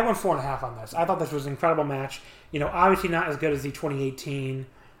 I went 4.5 on this. I thought this was an incredible match. Obviously not as good as the 2018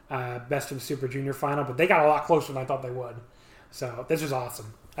 Best of Super Junior final, but they got a lot closer than I thought they would. So this was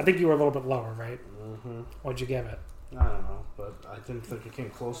awesome. I think you were a little bit lower, right? Mm-hmm. What'd you give it? I don't know, but I didn't think it came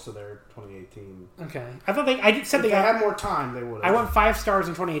close to their 2018. Okay, I thought if they had more time, they would have. I went 5 stars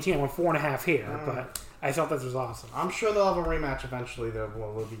in 2018. I went 4.5 here, but I thought this was awesome. I'm sure they'll have a rematch eventually.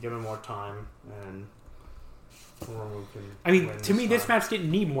 We'll be given more time, and to me, this match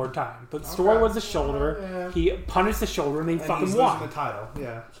didn't need more time. But the story was the shoulder. He punished the shoulder, and they fucking won. The title,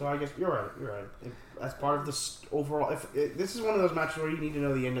 yeah. So I guess you're right. As part of this overall, this is one of those matches where you need to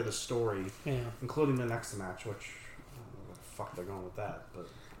know the end of the story, including the next match, which I don't know what the fuck they're going with that, but.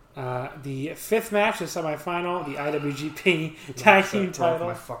 The 5th match, the semifinal, the IWGP Tag Team title.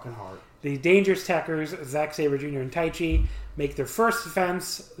 My fucking heart. The Dangerous Tekkers, Zack Sabre Jr. and Taichi, make their first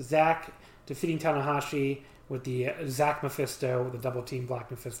defense. Zack defeating Tanahashi with the Zack Mephisto, the double team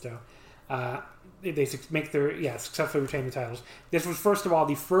Black Mephisto. They successfully retain the titles. This was, first of all,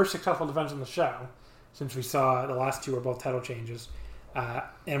 the first successful defense on the show, since we saw the last 2 were both title changes.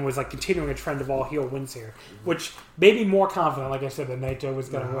 And was like continuing a trend of all heel wins here, which made me more confident, like I said, that Naito was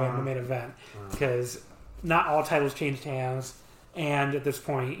going to win the main event, because not all titles changed hands, and at this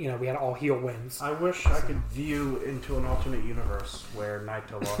point, we had all heel wins. I wish I could view into an alternate universe where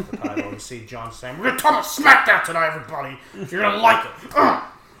Naito lost the title and see John saying, "We're going to talk about SmackDown tonight, everybody. If you're going to like it.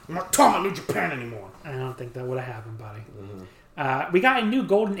 I'm not talking about New Japan anymore." I don't think that would have happened, buddy. Mm-hmm. We got a new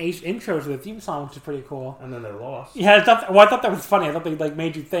Golden Age intro to the theme song, which is pretty cool. And then they lost. Yeah, I thought that was funny. I thought they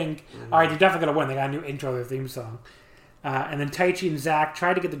made you think, all right, they're definitely going to win. They got a new intro to their theme song. And then Taichi and Zack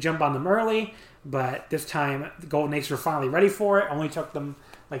tried to get the jump on them early, but this time the Golden Age were finally ready for it. Only took them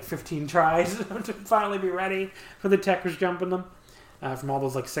like 15 tries to finally be ready for the Tekkers jumping them from all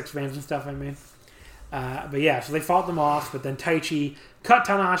those like 6-mans and stuff I made. But yeah, so they fought them off, but then Taichi cut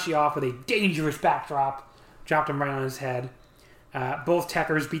Tanahashi off with a dangerous backdrop, dropped him right on his head. Both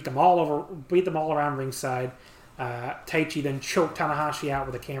Tekkers beat them all around ringside. Taichi then choked Tanahashi out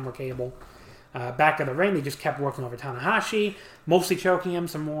with a camera cable. Back in the ring, they just kept working over Tanahashi, mostly choking him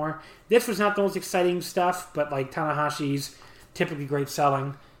some more. This was not the most exciting stuff, but like Tanahashi's typically great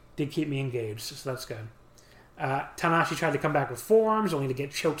selling did keep me engaged, so that's good. Tanahashi tried to come back with forearms, only to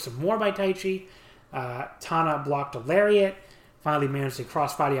get choked some more by Taichi. Tana blocked a lariat, finally managed to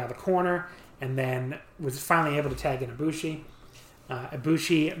crossbody out of the corner, and then was finally able to tag in Ibushi.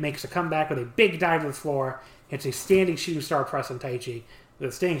 Ibushi makes a comeback with a big dive to the floor, hits a standing shooting star press on Taichi.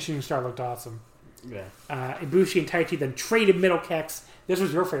 The standing shooting star looked awesome. Yeah. Ibushi and Taichi then traded middle kicks. This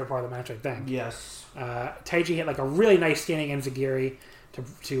was your favorite part of the match, I think. Yes. Taichi hit like a really nice standing enziguri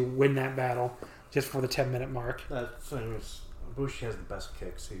to win that battle just for the 10-minute mark. That thing is, Ibushi has the best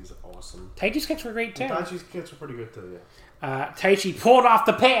kicks. He's awesome. Taichi's kicks were great too. Taichi's kicks were pretty good too, yeah. Taichi pulled off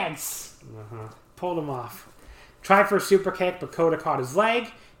the pants. Uh-huh. Pulled them off. Tried for a super kick, but Kota caught his leg.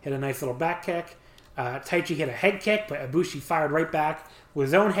 Hit a nice little back kick. Taichi hit a head kick, but Ibushi fired right back with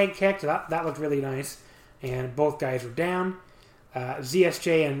his own head kick. So that looked really nice. And both guys were down.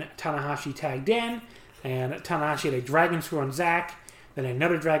 ZSJ and Tanahashi tagged in. And Tanahashi had a dragon screw on Zack. Then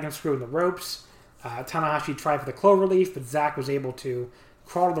another dragon screw in the ropes. Tanahashi tried for the cloverleaf, but Zack was able to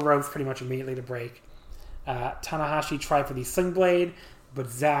crawl to the ropes pretty much immediately to break. Tanahashi tried for the sling blade,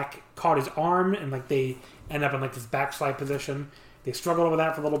 but Zack caught his arm, and like they end up in like this backslide position. They struggled over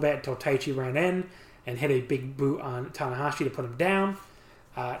that for a little bit until Taichi ran in and hit a big boot on Tanahashi to put him down.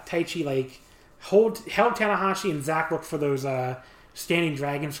 Taichi held Tanahashi, and Zack looked for those standing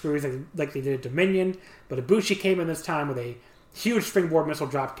dragon screws like they did at Dominion. But Ibushi came in this time with a huge springboard missile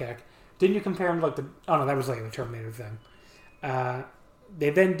drop kick. Didn't you compare him to like the... Oh no, that was like the Terminator thing. They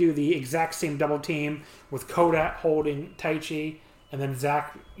then do the exact same double team with Kota holding Taichi, and then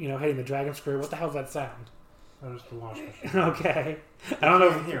Zack, hitting the dragon screw. What the hell does that sound? That was the wash machine. Okay. I don't know.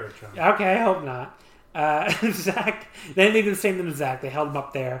 I can't hear it, John. Okay, I hope not. Zack, then they did the same thing to Zack. They held him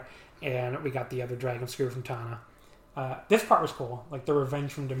up there, and we got the other dragon screw from Tana. This part was cool, like the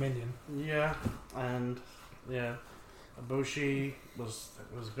revenge from Dominion. Yeah, and yeah, Ibushi was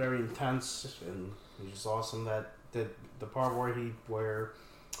very intense, and it was awesome that the part where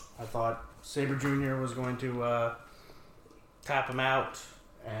I thought Sabre Jr. was going to tap him out,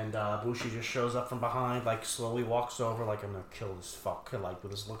 and Ibushi just shows up from behind, like slowly walks over, like I'm gonna kill this fuck, like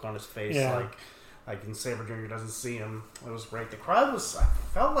with his look on his face, like and Sabre Jr. doesn't see him. It was great. The crowd was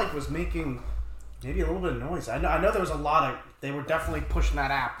making maybe a little bit of noise. I know there was a lot of. They were definitely pushing that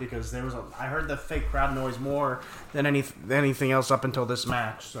app because there was I heard the fake crowd noise more than anything else up until this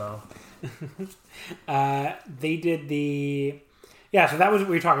match. So they did the so that was what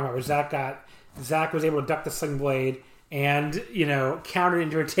we were talking about. Where Zack was able to duck the sling blade and countered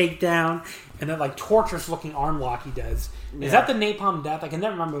into a takedown, and then like torturous looking arm lock he does. Yeah. Is that the Napalm Death? I can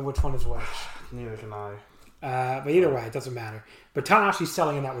never remember which one is which. Neither can I. But either way, it doesn't matter. But Tanahashi's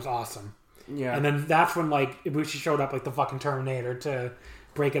selling in that was awesome. Yeah. And then that's when like Ibushi showed up like the fucking Terminator to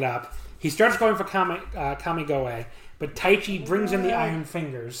break it up. He starts going for Kamigoe, but Taichi brings in the Iron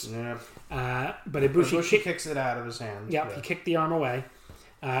Fingers. Yeah. But Ibushi kicks it out of his hand. Yep, yeah. He kicked the arm away.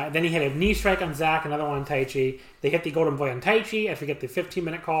 Then he hit a knee strike on Zack, another one on Taichi. They hit the Golden Boy on Taichi. I forget the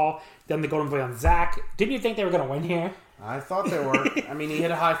 15-minute call. Then the Golden Boy on Zack. Didn't you think they were going to win here? I thought they were. I mean, he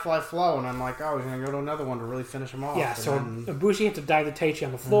hit a high fly flow, and I'm like, oh, he's going to go to another one to really finish him off. Yeah, so Ibushi hits a dive to Taichi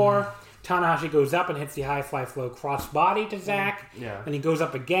on the floor. Tanahashi goes up and hits the high fly flow crossbody to Zack. Yeah. And he goes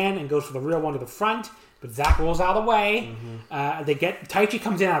up again and goes for the real one to the front. But Zack rolls out of the way. Taichi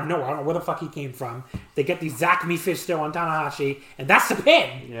comes in out of nowhere. I don't know where the fuck he came from. They get the Zack Mephisto on Tanahashi, and that's the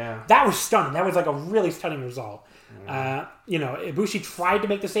pin. Yeah. That was stunning. That was like a really stunning result. Ibushi tried to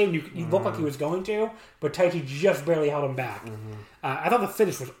make the save. He looked like he was going to, but Taichi just barely held him back. I thought the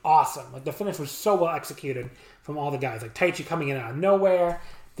finish was awesome. Like the finish was so well executed from all the guys. Like Taichi coming in out of nowhere.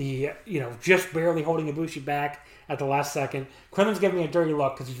 Just barely holding Ibushi back at the last second. Quinn's giving me a dirty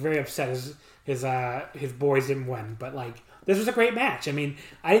look because he's very upset his boys didn't win. But like this was a great match. I mean,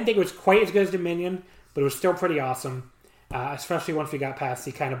 I didn't think it was quite as good as Dominion, but it was still pretty awesome. Especially once we got past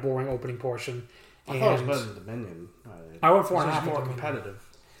the kind of boring opening portion. I thought it was better than Dominion. I went 4.5. More competitive.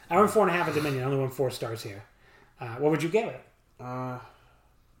 I went 4.5 at Dominion. I only went 4 stars here. What would you give it?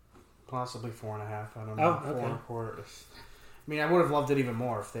 Possibly 4.5. I don't know. Oh, okay. 4.25. I mean, I would have loved it even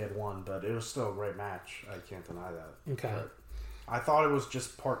more if they had won, but it was still a great match. I can't deny that. Okay. But I thought it was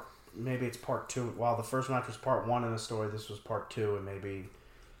just maybe it's part 2. While the first match was part 1 in the story, this was part 2, and maybe,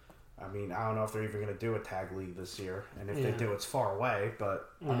 I mean, I don't know if they're even going to do a tag league this year, and if they do, it's far away, but,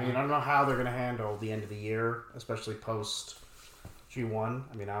 I mean, I don't know how they're going to handle the end of the year, especially post G1.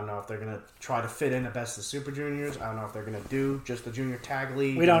 I mean, I don't know if they're going to try to fit in the Best of the Super Juniors. I don't know if they're going to do just the Junior Tag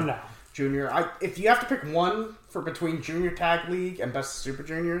League. We don't know. Junior. If you have to pick one for between Junior Tag League and Best of Super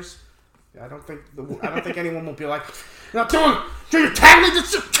Juniors, I don't think anyone will be like, "You're not doing Junior Tag League.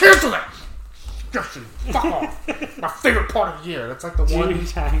 Just cancel it." Justin, fuck off. My favorite part of the year. That's like the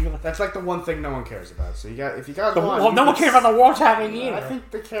one. That's like the one thing no one cares about. So if you guys want, well, no one cares about the World Tag League either. I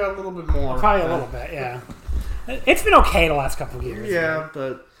think they care a little bit more. Probably a little bit, yeah. It's been okay the last couple of years. Yeah, right?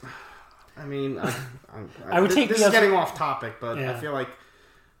 but I mean, I would take this is getting off topic, but I feel like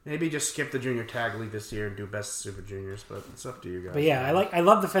maybe just skip the Junior Tag League this year and do Best Super Juniors. But it's up to you guys. But yeah, I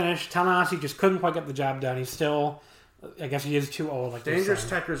love the finish. Tanahashi just couldn't quite get the job done. He's still, I guess he is too old. Like Dangerous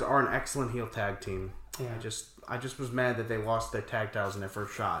Tekkers are an excellent heel tag team. Yeah. I just was mad that they lost their tag titles in their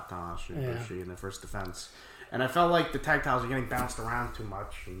first shot, Tanahashi and Bushi, in their first defense. And I felt like the tag titles are getting bounced around too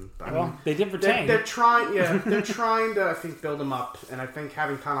much. And, they did retain. They're trying to, I think, build them up. And I think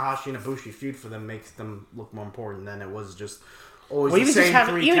having Tanahashi and Ibushi feud for them makes them look more important than it was just always the same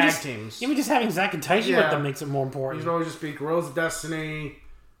three tag teams. Even just having Zack and Taichi with them makes it more important. You should always just be Guerrillas of Destiny,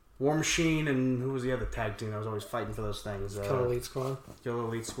 War Machine, and who was the other tag team that was always fighting for those things? Killer Elite Squad. Killer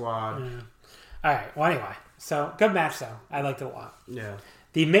Elite Squad. Yeah. All right. Well, anyway. So, good match, though. I liked it a lot. Yeah.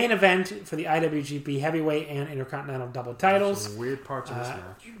 The main event for the IWGP Heavyweight and Intercontinental double titles. Some weird parts of this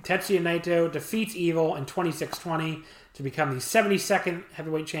match. Tetsuya Naito defeats Evil in 26-20 to become the 72nd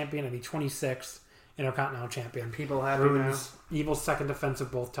Heavyweight Champion and the 26th Intercontinental Champion. People happy now. Evil's second defense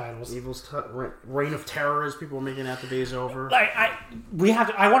of both titles. Evil's reign of terror, as people are making out the days over.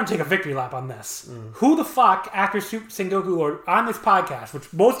 I want to take a victory lap on this. Who the fuck, after Sengoku Lord, on this podcast,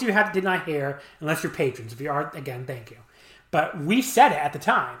 which most of you did not hear, unless you're patrons. If you are, again, thank you. But we said it at the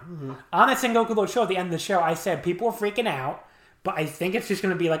time. On the Sengoku Lord show, at the end of the show, I said people were freaking out, but I think it's just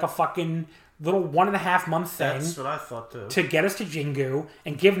going to be like a fucking little 1.5 month thing. That's what I thought too. To get us to Jingu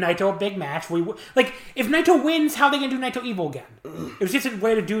and give Naito a big match. If Naito wins, how are they going to do Naito Evil again? It was just a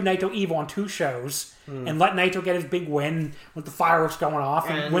way to do Naito Evil on 2 shows and let Naito get his big win with the fireworks going off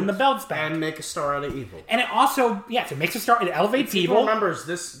and win the belts back. And make a star out of Evil. And it also, it makes a star. It elevates Evil. Remembers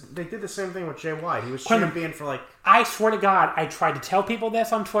this? They did the same thing with Jay White. He was champion for like. I swear to God, I tried to tell people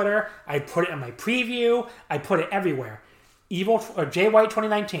this on Twitter. I put it in my preview. I put it everywhere. Jay White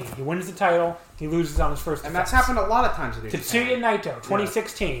 2019. He wins the title. He loses on his first defense. And that's happened a lot of times. Tetsuya Naito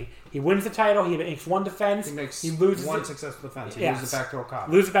 2016. Yeah. He wins the title. He makes one defense. He loses one successful defense. He loses it back to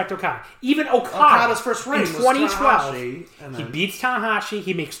Okada. Loses back to Okada. Even Okada's first reign in 2012. He beats Tanahashi.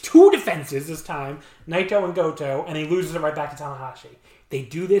 He makes 2 defenses this time. Naito and Goto, and he loses it right back to Tanahashi. They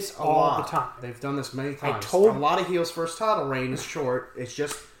do this all the time. They've done this many times. A lot of heels' first title reign is short. It's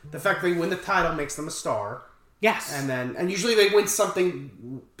just the fact they win the title makes them a star. Yes. And usually they win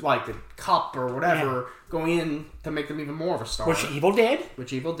something like the cup or whatever going in to make them even more of a star. Which Evil did.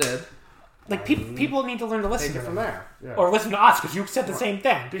 Like, people need to learn to listen to them. From there. Yeah. Or listen to us, because you said the same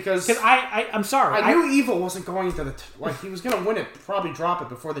thing. Because I'm sorry. I knew Evil wasn't going to he was going to win it, probably drop it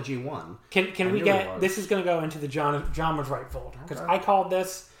before the G1. Can we get... This is going to go into the John was right folder. Because I called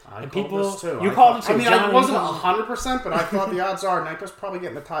this... I called this too. You called it too. I mean, I wasn't 100%, but I thought the odds are Naito's probably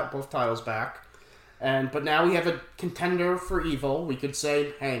getting both titles back. But now we have a contender for Evil. We could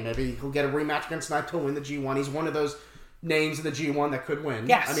say, hey, maybe he'll get a rematch against Naito, win the G1. He's one of those names in the G1 that could win.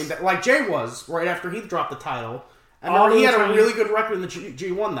 Yes. I mean, like Jay was right after he dropped the title. And he had a really good record in the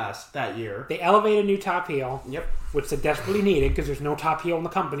G1 that year. They elevated a new top heel. Yep. Which they desperately needed because there's no top heel in the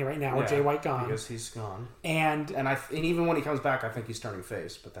company right now with Jay White gone. Because he's gone. And even when he comes back, I think he's turning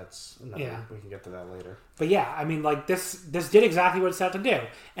face. But that's another. Yeah. We can get to that later. But yeah, I mean, like this did exactly what it set to do.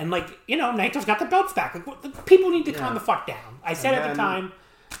 And like, Naito's got the belts back. Like, people need to calm the fuck down. I said at the time.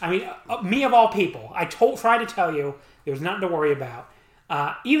 I mean, me of all people, I tried to tell you there was nothing to worry about.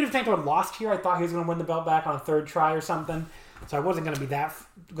 Even if Naito had lost here, I thought he was going to win the belt back on a 3rd try or something. So I wasn't going to be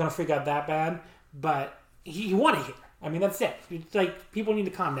going to freak out that bad. But he won it here. I mean, that's it. It's like, people need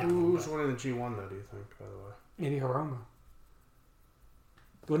to calm down. Who's winning the G1 though? Do you think? By the way, maybe Hiromu.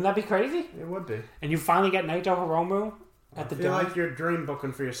 Wouldn't that be crazy? It would be. And you finally get Naito Hiromu at the Dome. I feel like you're dream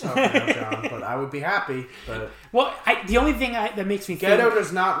booking for yourself now, John. But I would be happy. But the only thing that makes me Gedo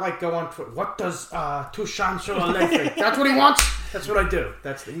does not like go on Twitter. What does Tushan Shulale think? That's what he wants. That's what I do.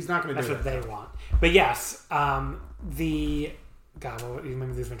 He's not going to do that. That's what they want. But yes, maybe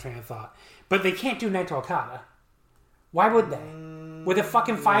lose my train of thought. But they can't do Naito Okada. Why would they? With a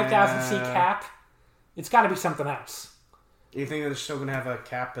fucking 5,000 seat cap, it's got to be something else. You think they're still going to have a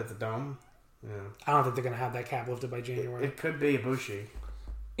cap at the Dome? Yeah. I don't think they're going to have that cap lifted by January. It could be Ibushi.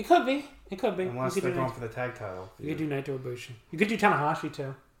 It could be. Unless they're going for the tag title. You could do Naito Ibushi. You could do Tanahashi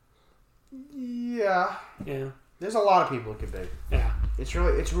too. Yeah. Yeah. There's a lot of people it could be. Yeah. It's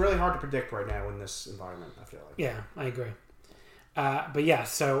really hard to predict right now in this environment, I feel like. Yeah, I agree. But yeah,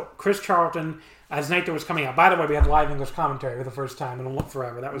 so Chris Charlton, as Naito was coming out. By the way, we had live English commentary for the first time in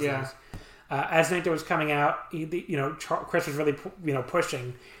forever. That was nice. As Naito was coming out, Chris was really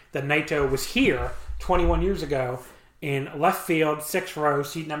pushing that Naito was here 21 years ago in left field, 6th row,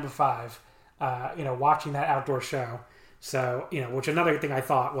 seat number 5. Watching that outdoor show. So which another thing I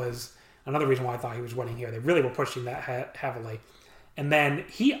thought was another reason why I thought he was winning here. They really were pushing that heavily. And then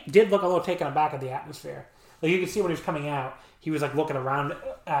he did look a little taken aback at the atmosphere. Like you can see when he was coming out, he was like looking around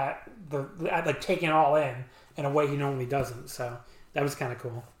at like taking it all in a way he normally doesn't. So that was kind of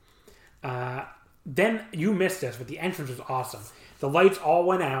cool. Then you missed this, but the entrance was awesome. The lights all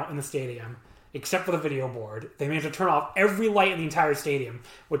went out in the stadium, except for the video board. They managed to turn off every light in the entire stadium,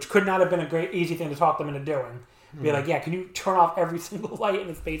 which could not have been a great, easy thing to talk them into doing. Be like, yeah, can you turn off every single light in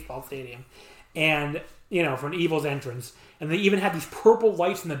this baseball stadium? And, for an Evil's entrance. And they even had these purple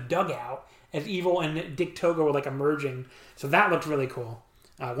lights in the dugout as Evil and Dick Togo were, like, emerging. So that looked really cool.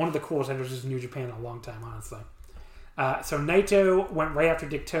 One of the coolest entrances in New Japan in a long time, honestly. So Naito went right after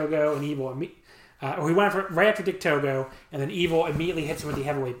Dick Togo and Evil. He went right after Dick Togo, and then Evil immediately hits him with the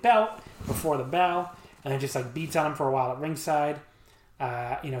heavyweight belt before the bell, and then just, like, beats on him for a while at ringside.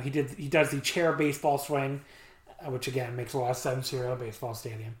 He does the chair baseball swing, which again makes a lot of sense here at a baseball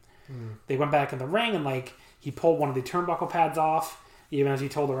stadium. They went back in the ring and he pulled one of the turnbuckle pads off, even as he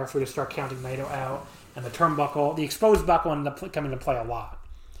told the referee to start counting Naito out. And the exposed buckle ended up coming into play a lot.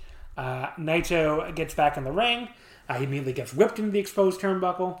 Naito gets back in the ring. He immediately gets whipped into the exposed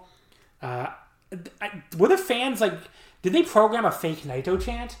turnbuckle. Were the fans did they program a fake Naito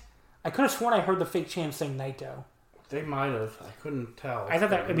chant? I could have sworn I heard the fake chant saying Naito. They might have. I couldn't tell. I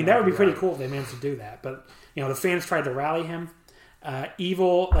thought that would be pretty cool if they managed to do that. But, the fans tried to rally him.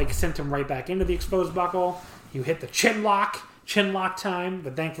 Evil, sent him right back into the exposed buckle. He hit the chin lock time,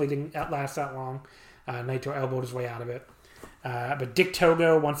 but thankfully didn't last that long. Naito elbowed his way out of it. But Dick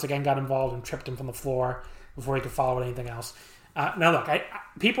Togo once again got involved and tripped him from the floor before he could follow with anything else. Now, look,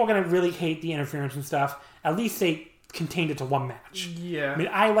 people are going to really hate the interference and stuff. At least they contained it to one match. Yeah.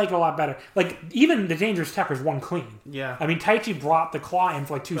 I like it a lot better. Even the Dangerous Tuckers won clean. Yeah. Taichi brought the claw in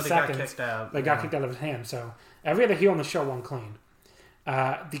for 2 seconds. Got kicked out. They got kicked out of his hand. So every other heel on the show won clean.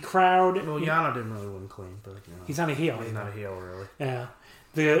 The crowd... Well, Yano didn't really win clean, but... He's not a heel. He's not a heel, really. Yeah.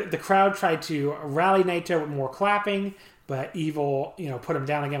 The crowd tried to rally Naito with more clapping, but Evil, put him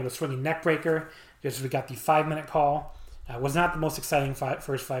down again with a swinging neck breaker. Just as we got the 5-minute call. Was not the most exciting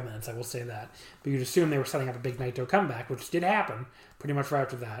first 5 minutes, I will say that. But you'd assume they were setting up a big Naito comeback, which did happen pretty much right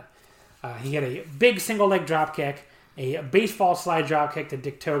after that. He had a big single leg drop kick, a baseball slide drop kick to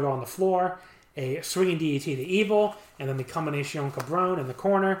Dick Togo on the floor, a swinging DDT to Evil, and then the combination Cabron in the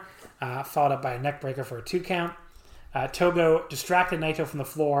corner, followed up by a neck breaker for a 2 count. Togo distracted Naito from the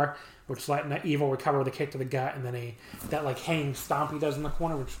floor, which let Evil recover with a kick to the gut, and then that hanging stomp he does in the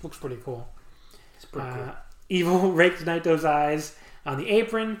corner, which looks pretty cool. It's pretty cool. Evil raked Naito's eyes on the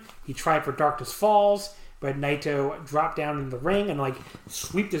apron. He tried for Darkness Falls, but Naito dropped down in the ring and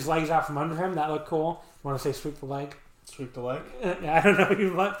sweeped his legs out from under him. That looked cool. You want to say sweep the leg? Sweep the leg? I don't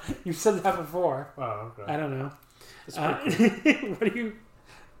know. You've said that before. Oh, okay. I don't know. It's pretty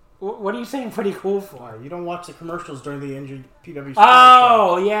cool. What are you saying pretty cool for? You don't watch the commercials during the injured PWC.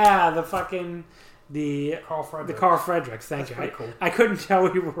 Oh, yeah. The Carl Fredericks. Thank you. Pretty cool. I couldn't tell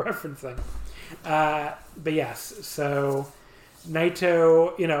what you were referencing. But yes, so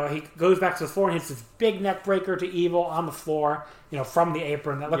Naito, he goes back to the floor and hits this big neck breaker to Evil on the floor, from the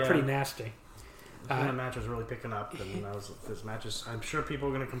apron. That looked pretty nasty. That match was really picking up, and this match is. I'm sure people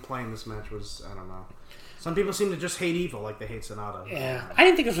are going to complain. This match was. I don't know. Some people seem to just hate Evil like they hate Sonata. Yeah, I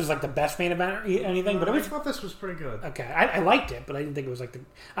didn't think this was the best main event or anything, but I thought this was pretty good. Okay, I liked it, but I didn't think it was I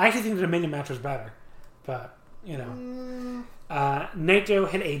actually think the Dominion match was better, but Naito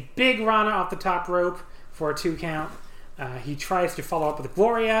hit a big Rana off the top rope for a 2 count. He tries to follow up with a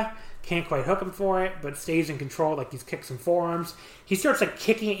Gloria. Can't quite hook him for it, but stays in control these kicks and forearms. He starts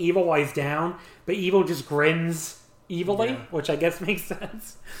kicking at Evil while he's down, but Evil just grins evilly, which I guess makes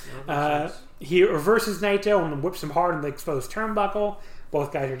sense. He reverses Naito and whips him hard in the exposed turnbuckle.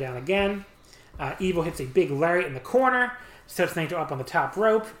 Both guys are down again. Evil hits a big lariat in the corner, sets Naito up on the top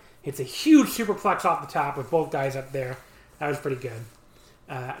rope, hits a huge superplex off the top with both guys up there. That was pretty good.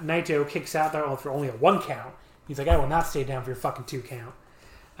 Naito kicks out there for only a 1 count. He's like, I will not stay down for your fucking 2 count.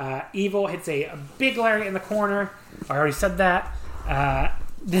 Evil hits a big lariat in the corner. I already said that.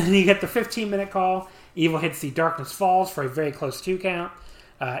 Then you get the 15-minute call. Evil hits the Darkness Falls for a very close 2 count.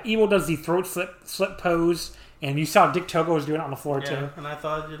 Evil does the throat slip pose, and you saw Dick Togo was doing it on the floor too. And I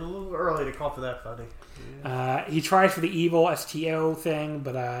thought it was a little early to call for that, buddy. Yeah. He tries for the Evil STO thing,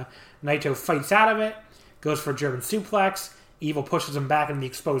 but Naito fights out of it, goes for a German suplex. Evil pushes him back into the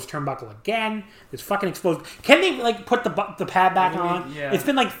exposed turnbuckle again. It's fucking exposed. Can they like put the pad back on? Yeah. It's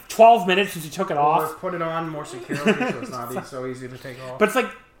been like 12 minutes since he took it off. Put it on more securely so it's not so easy to take off. But it's like,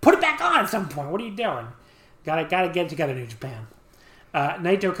 put it back on at some point. What are you doing? Gotta get it together, New Japan.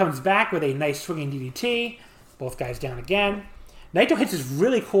 Naito comes back with a nice swinging DDT. Both guys down again. Naito hits this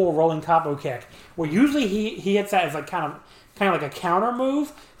really cool rolling capo kick, where usually he hits that as like kind of like a counter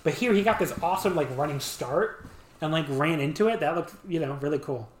move, but here he got this awesome like running start and like ran into it. That looked really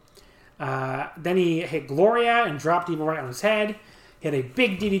cool. Then he hit Gloria and dropped Evil right on his head. Hit a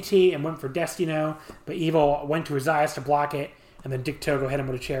big DDT and went for Destino, but Evil went to his eyes to block it, and then Dick Togo hit him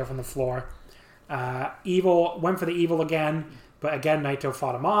with a chair from the floor. Evil went for the Evil again, but again Naito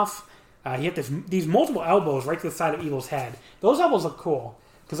fought him off. He hit these multiple elbows right to the side of Evil's head. Those elbows look cool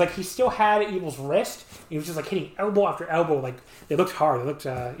because like he still had Evil's wrist. He was just like hitting elbow after elbow. Like they looked hard. They looked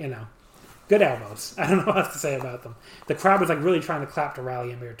good elbows. I don't know what else to say about them. The crowd was like really trying to clap to rally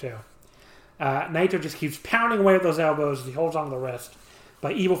him here too. Naito just keeps pounding away at those elbows as he holds on to the wrist.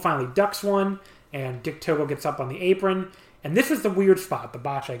 But Evil finally ducks one, and Dick Togo gets up on the apron. And this is the weird spot, the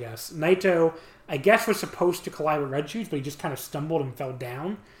botch, I guess. Naito, I guess, was supposed to collide with Red Shoes, but he just kind of stumbled and fell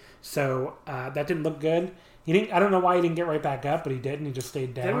down. So that didn't look good. I don't know why he didn't get right back up, but he did, and he just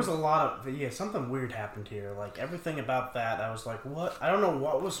stayed down. There was a lot of something weird happened here. Like everything about that, I was like, "What?" I don't know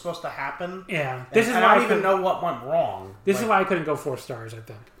what was supposed to happen. Yeah, this is why I don't even know what went wrong. This is why I couldn't go 4 stars. I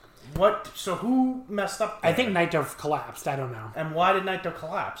think. What? So who messed up there? I think Naito collapsed. I don't know. And why did Naito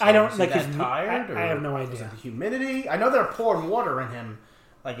collapse? I don't was like. He tired? I have no idea. Was it the humidity? I know they're pouring water in him.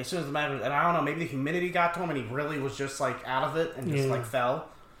 Like as soon as the man, and I don't know. Maybe the humidity got to him, and he really was just like out of it and just like fell.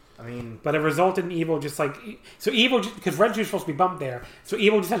 I mean, but it resulted in Evil just like Evil because Red Shoes was supposed to be bumped there, so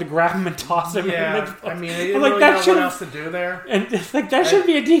Evil just had to grab him and toss him. Yeah, I mean, they didn't really know what else to do there, and it's like that should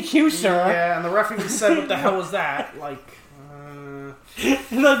be a DQ, sir. Yeah, and the referee said, "What the hell was that?" Like,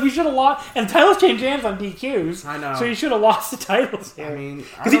 we should have lost, and the titles changed hands on DQs. I know, so you should have lost the titles here. I mean,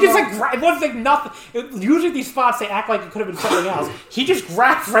 because he just like it wasn't like nothing. Usually these spots they act like it could have been something else. He just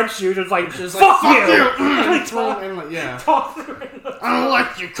grabbed Red Shoes and was like, "Fuck you!" Yeah, I don't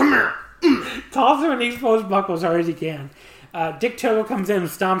like you. Come here. Toss him in the exposed buckle as hard as he can. Dick Togo comes in and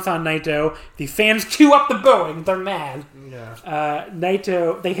stomps on Naito. The fans cue up the booing. They're mad. Yeah.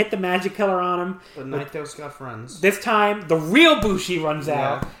 Naito, they hit the Magic Killer on him. But Naito's got friends. This time, the real Bushi runs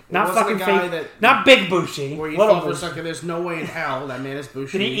out. Not fucking fake. Not big Bushi. Where you thought for a second, there's no way in hell that man is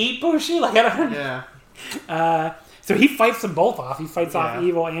Bushi. Did he eat Bushi? Like, I don't know. Yeah. So he fights them both off. He fights off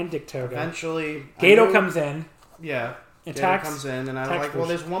Evil and Dick Togo. Eventually. Gato comes in. Yeah. Attacks, comes in, and I'm like, well,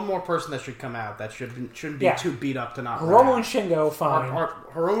 there's one more person that should come out that shouldn't be too beat up to not. Hiromu and Shingo, fine.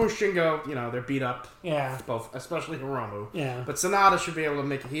 Hiromu and Shingo, they're beat up. Yeah, both, especially Hiromu. Yeah, but Sanada should be able to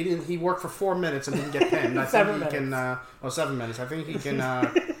make it. He worked for 4 minutes and didn't get pinned. I think he can. 7 minutes. I think he can.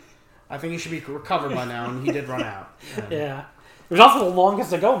 I think he should be recovered by now, and he did run out. Yeah. It was also the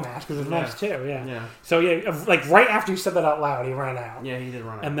longest to go match because it was nice too. Yeah. So like right after you said that out loud, he ran out. Yeah, he did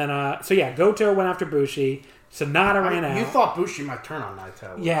run out. And then Goto went after Bushi. Sanada ran out. You thought Bushi might turn on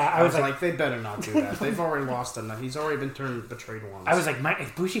Naito. Yeah, I was like, they better not do that. They've already lost enough. He's already been betrayed once. I was like, is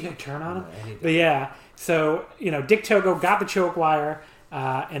Bushi going to turn on him? But yeah, so, Dick Togo got the choke wire,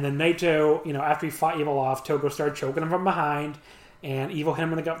 and then Naito, after he fought Evil off, Togo started choking him from behind, and Evil hit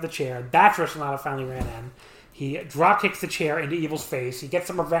him in the gut with the chair. That's where Sanada finally ran in. He drop kicks the chair into Evil's face. He gets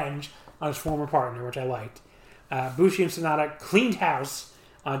some revenge on his former partner, which I liked. Bushi and Sanada cleaned house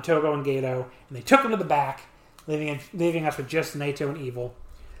on Togo and Gato, and they took him to the back, leaving us with just Naito and Evil.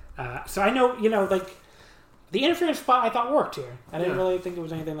 So I know, the interference spot I thought worked here. I didn't really think it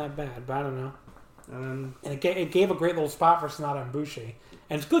was anything that bad, but I don't know. And it gave a great little spot for Sanada and Bushi.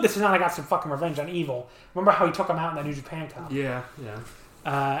 And it's good that Sanada got some fucking revenge on Evil. Remember how he took him out in that New Japan Cup? Yeah.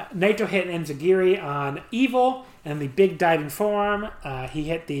 Naito hit an Enziguri on Evil, and the big diving forearm. He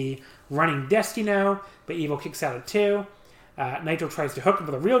hit the running Destino, but Evil kicks out at 2. Naito tries to hook him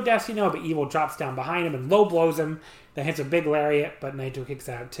with a real Destino, but Evil drops down behind him and low blows him. Then hits a big lariat, but Naito kicks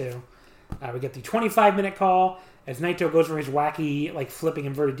out too. We get the 25-minute call as Naito goes for his wacky, flipping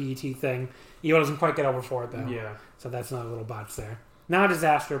inverted DDT thing. Evil doesn't quite get over for it though. Yeah. So that's another little botch there. Not a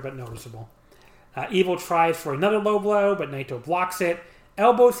disaster, but noticeable. Evil tries for another low blow, but Naito blocks it.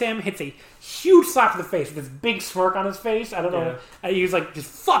 Elbows him, hits a huge slap to the face with this big smirk on his face. I don't know. He was like, just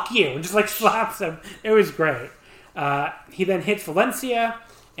fuck you, and just slaps him. It was great. He then hits Valencia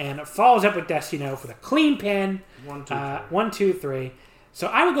and follows up with Destino for the clean pin. 1, 2, 3. So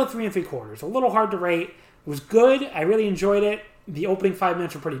I would go 3 3/4. A little hard to rate. It was good. I really enjoyed it. The opening 5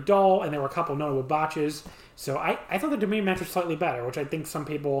 minutes were pretty dull, and there were a couple notable botches. So I thought the Dominion match was slightly better, which I think some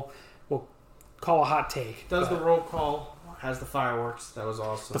people will call a hot take. Does the roll call has the fireworks. That was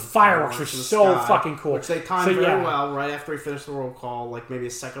awesome. The fireworks were so fucking cool. Which they timed very well. Right after he finished the roll call, like maybe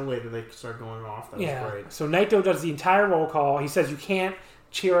a second later, they start going off. That was great. So Naito does the entire roll call. He says you can't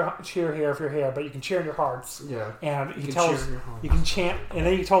cheer here if you're here, but you can cheer in your hearts. Yeah. And he tells you can chant, and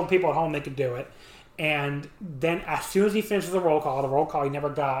then he told people at home they could do it. And then as soon as he finishes the roll call he never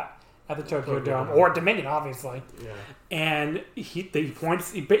got at the Tokyo Dome or at Dominion, obviously. Yeah. And he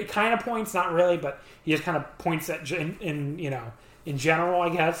points. He kind of points, not really, but he just kind of points at in general, I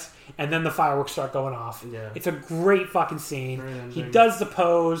guess. And then the fireworks start going off. Yeah. It's a great fucking scene. He does the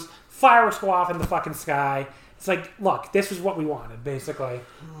pose. Fireworks go off in the fucking sky. It's like, look, this is what we wanted, basically.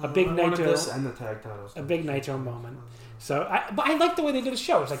 A big Naito and the tag titles. A big Naito moment. So, but I like the way they did the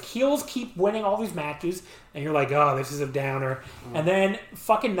show. It's like heels keep winning all these matches, and you're like, oh, this is a downer. And then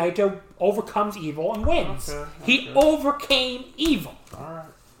fucking Naito overcomes evil and wins. Okay. He overcame evil. All right,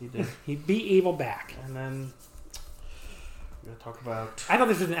 he did. He beat evil back. And then we're gonna talk about. I thought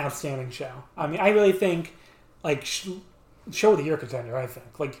this was an outstanding show. I mean, I really think like show of the year contender. I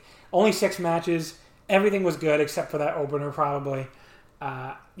think like only 6 matches. Everything was good except for that opener, probably.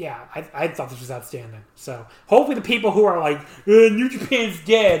 I thought this was outstanding. So hopefully the people who are like, New Japan's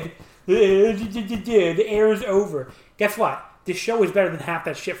dead, the era is over. Guess what? This show is better than half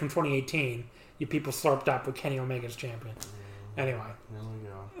that shit from 2018. You people slurped up with Kenny Omega's champion. Anyway. There we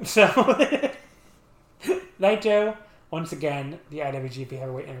go. So, Naito, once again, the IWGP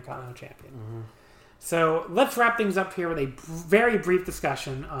Heavyweight Intercontinental Champion. Mm-hmm. So let's wrap things up here with a very brief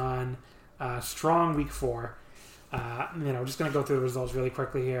discussion on Strong Week 4. Just going to go through the results really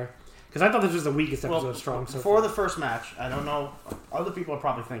quickly here. Because I thought this was the weakest episode of Strong so before far. the first match, I don't know, other people are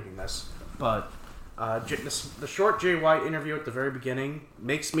probably thinking this, but the short Jay White interview at the very beginning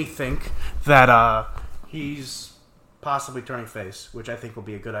makes me think that he's possibly turning face, which I think will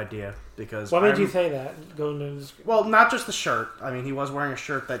be a good idea. Because what made you say that? Well, not just the shirt. I mean, he was wearing a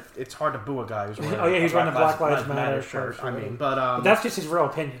shirt that it's hard to boo a guy who's wearing he's wearing a Black Lives Matter shirt. Sure. I mean, but that's just his real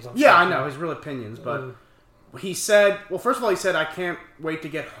opinions. I know, his real opinions, but... He said, well, first of all, he said, I can't wait to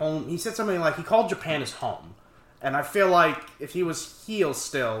get home. He said something like, he called Japan his home. And I feel like if he was heel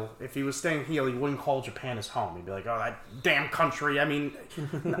still, if he was staying heel, he wouldn't call Japan his home. He'd be like, oh, that damn country. I mean,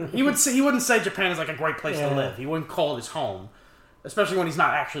 he wouldn't say Japan is like a great place to live. He wouldn't call it his home, especially when he's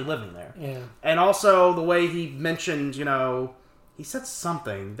not actually living there. Yeah. And also the way he mentioned, he said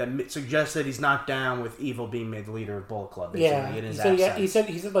something that suggested he's not down with Evil being made the leader of Bullet Club. Yeah, in his he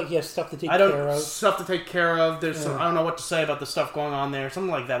said like he has stuff to take care of. Stuff to take care of. There's some, I don't know what to say about the stuff going on there.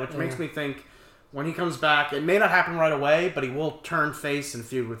 Something like that, which makes me think when he comes back, it may not happen right away, but he will turn face and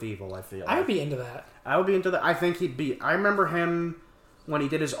feud with Evil. I feel. I would be into that. I would be into that. I think he'd be. I remember him when he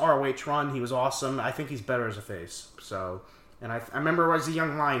did his ROH run. He was awesome. I think he's better as a face. So. And I remember as a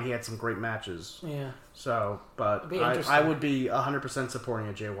young lion, he had some great matches. Yeah. So, but I would be 100% supporting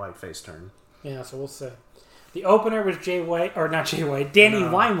a Jay White face turn. Yeah, so we'll see. The opener was Danny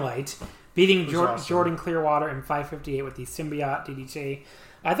Limelight beating Jordan Clearwater in 5:58 with the Symbiote DDT.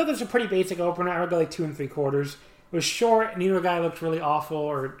 I thought this was a pretty basic opener. I would go like 2 3/4. It was short. Neither guy looked really awful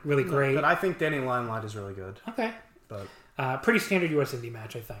or really great. But I think Danny Limelight is really good. Okay. But pretty standard US Indie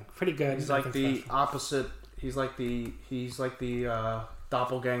match, I think. Pretty good. He's like the opposite. He's like the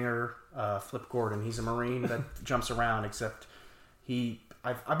doppelganger Flip Gordon. He's a Marine that jumps around, except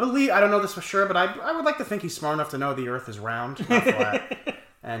I believe, I don't know this for sure, but I would like to think he's smart enough to know the Earth is round, not flat,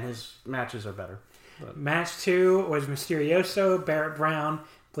 and his matches are better. But. Match 2 was Mysterioso, Barrett Brown,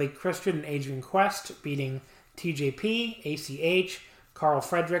 Blake Christian, and Adrian Quest beating TJP, ACH, Carl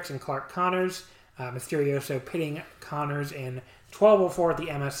Fredericks, and Clark Connors. Mysterioso pitting Connors in 12:04 at the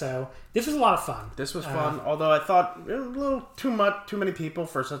MSO. This was a lot of fun. This was fun, although I thought a little too many people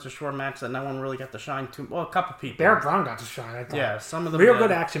for such a short match that no one really got to shine. A couple people. Barrett Brown got to shine, I thought. Yeah, some of them real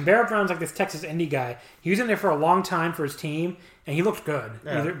good action. Barrett Brown's like this Texas indie guy. He was in there for a long time for his team, and he looked good.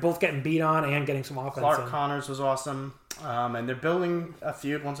 Yeah. They're both getting beat on and getting some offense. Clark Connors was awesome. And they're building a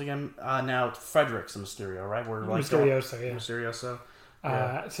feud once again. Now Fredericks and Mysterio, right? Mysterioso, yeah. Mysterioso.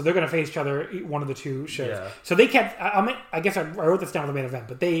 So they're going to face each other one of the 2 shows. Yeah. So they kept. I guess I wrote this down at the main event,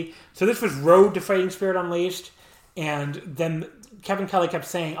 but So this was Road to Fighting Spirit Unleashed, and then Kevin Kelly kept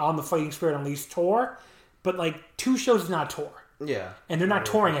saying on the Fighting Spirit Unleashed tour, but like 2 shows is not a tour. Yeah. And they're not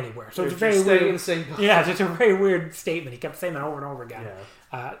touring anywhere, so it's very weird. Yeah, it's a very weird statement. He kept saying that over and over again.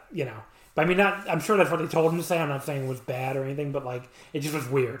 Yeah. But I mean, I'm sure that's what they told him to say. I'm not saying it was bad or anything, but like it just was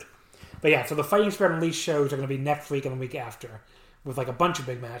weird. But yeah, so the Fighting Spirit Unleashed shows are going to be next week and the week after, with like a bunch of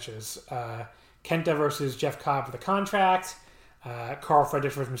big matches. Kenta versus Jeff Cobb for the contract. Carl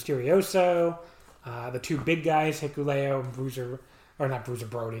Fredericks versus Mysterioso. The 2 big guys, Hikuleo and Bruiser Or not Bruiser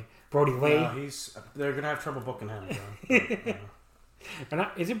Brody. Brody Lee. No, they're going to have trouble booking him.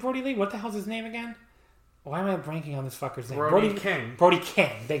 Is it Brody Lee? What the hell's his name again? Why am I blanking on this fucker's name? Brody King. Brody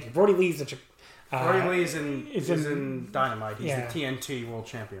King. Thank you. Brody Lee's such a... Brody Lee's in Dynamite. He's the TNT World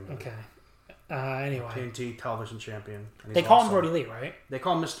Champion. Okay. Anyway. TNT Television Champion. They call him Brody Lee, right? They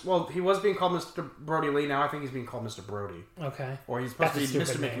call him Mr. Well, he was being called Mr. Brody Lee. Now I think he's being called Mr. Brody. Okay. Or he's supposed to be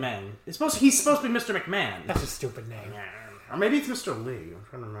Mr. McMahon. He's supposed to be Mr. McMahon. That's a stupid name. Or maybe it's Mr. Lee. I'm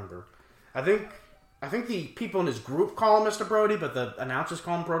trying to remember. I think the people in his group call him Mr. Brody, but the announcers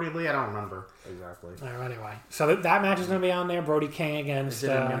call him Brody Lee. I don't remember exactly. Anyway, so that match is going to be on there. Brody King against... Is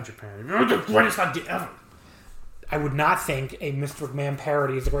it in New Japan? The greatest idea ever. I would not think a Mr. McMahon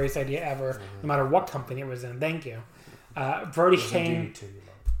parody is the greatest idea ever, no matter what company it was in. Thank you. Brody King...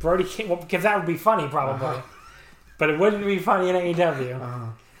 Well, because that would be funny, probably. But it wouldn't be funny in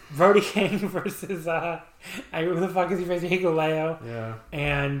AEW. Brody King versus... who the fuck is he facing? Hikuleo. Yeah.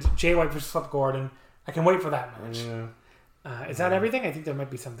 And Jay White versus Flip Gordon. I can wait for that match. Yeah. Is that everything? I think there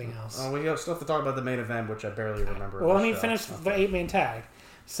might be something else. We still have to talk about the main event, which I barely remember. Well, let me finish the 8-man tag.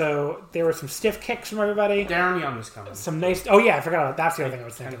 So there were some stiff kicks from everybody. Darren Young is coming. Some nice... Oh, yeah, I forgot about that. That's the other thing I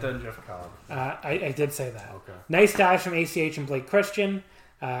was thinking. And then Jeff Cobb. I did say that. Okay. Nice dives from ACH and Blake Christian.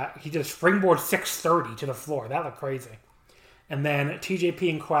 He did a springboard 630 to the floor. That looked crazy. And then TJP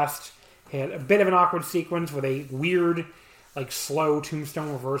and Quest had a bit of an awkward sequence with a weird, slow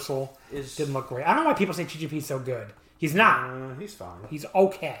tombstone reversal. Didn't look great. I don't know why people say TJP is so good. He's not. He's fine. He's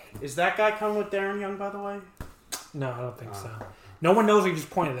okay. Is that guy coming with Darren Young, by the way? No, I don't think so. No one knows what you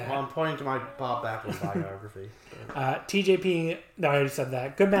just pointed at. Well, I'm pointing to my Bob Backlund biography. TJP, no, I already said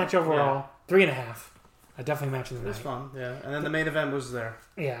that. Good match overall. 3.5. Definitely match of the night. It was fun, yeah. And then the main event was there.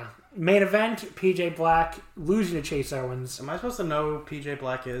 Yeah. Main event, PJ Black losing to Chase Owens. Am I supposed to know who PJ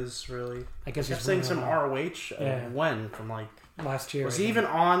Black is, really? I guess you're saying some ROH? Yeah. When? From last year. Was he even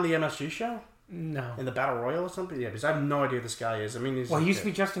on the MSG show? No. In the Battle Royal or something? Yeah, because I have no idea who this guy is. I mean, he used to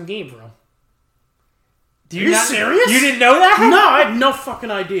be Justin Gabriel. Are you serious? You didn't know that? No, I had no fucking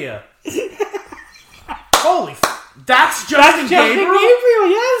idea. Holy that's Justin Gabriel?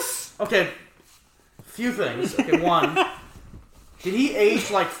 Yes! Okay, few things. Okay, one, did he age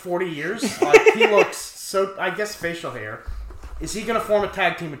 40 years? He looks so... I guess facial hair. Is he going to form a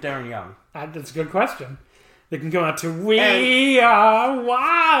tag team with Darren Young? That's a good question. They can go out to We Are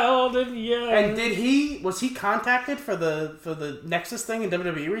Wild and Young. And was he contacted for the Nexus thing in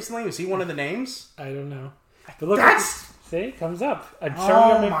WWE recently? Was he one of the names? I don't know. But look, see, it comes up.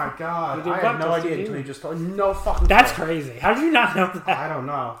 Oh my god! I had no idea until you just told me. No fucking. That's crazy. How did you not know that? I don't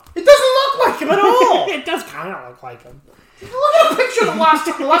know. It doesn't look like him at all. It does kind of look like him. Look at a picture. The last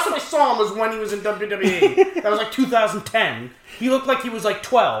time I saw him was when he was in WWE. That was 2010. He looked like he was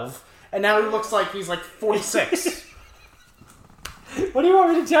 12, and now he looks like he's 46. What do you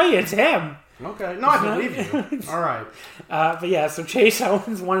want me to tell you? It's him. Okay. No, I believe you. All right. But yeah, so Chase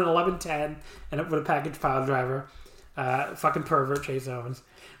Owens won at 11-10 and with a package pile driver. Fucking pervert, Chase Owens.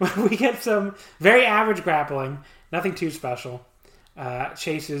 We get some very average grappling. Nothing too special.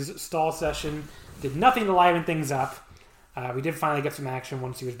 Chase's stall session did nothing to liven things up. We did finally get some action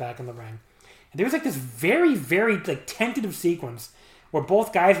once he was back in the ring. And there was this very, very tentative sequence where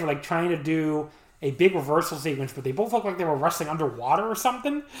both guys were trying to do a big reversal sequence, but they both looked like they were wrestling underwater or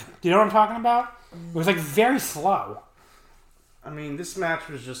something. Do you know what I'm talking about? It was very slow. I mean, this match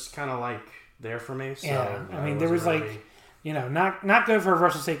was just kind of there for me. So yeah, I mean, there was really... not good for a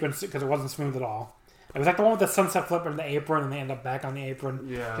reversal sequence because it wasn't smooth at all. It was the one with the sunset flip in the apron and they end up back on the apron.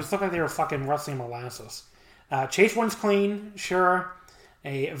 Yeah. Just looked like they were fucking wrestling molasses. Chase wins clean, sure.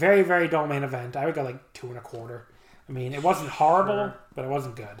 A very, very dull main event. I would go 2.25. I mean, it wasn't horrible, but it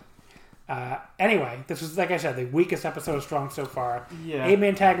wasn't good. Anyway, this was, like I said, the weakest episode of Strong so far. Yeah.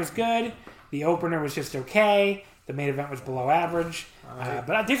 8-man tag was good. The opener was just okay. The main event was below average.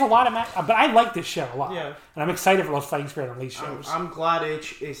 But there's a lot of but I like this show a lot. Yeah. And I'm excited for those Fighting Spirit Unleashed shows. I'm glad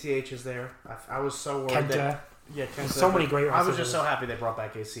ACH is there. I was so worried Kenta. Kenta. So many great wrestlers. I was just so happy they brought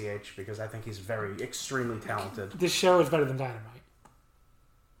back ACH because I think he's extremely talented. This show is better than Dynamite.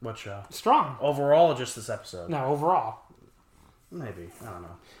 What show? Strong. Overall or just this episode? No, overall. Maybe. I don't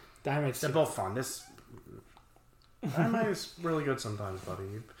know. Dynamite's They're both fun. Dynamite is really good sometimes, buddy.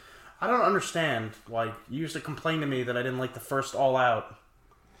 I don't understand. You used to complain to me that I didn't like the first All Out.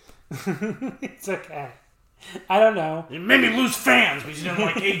 It's okay. I don't know. You made me lose fans because you didn't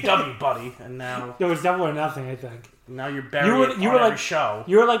like AEW, buddy. And now... It was Double or Nothing, I think. Now you're buried on every show.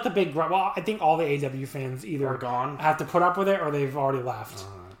 You were the big... Well, I think all the AEW fans either are gone, have to put up with it or they've already left.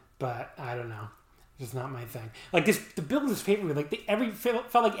 But I don't know. It's just not my thing. The build of this pay-per-view,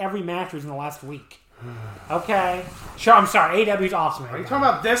 felt like every match was in the last week. Okay. Sure, I'm sorry. AEW's awesome. Are you talking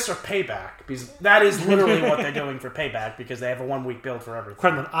about this or Payback? Because that is literally what they're doing for Payback, because they have a 1 week build for everything.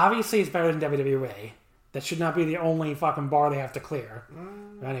 Quinlan, obviously it's better than WWE. That should not be the only fucking bar they have to clear.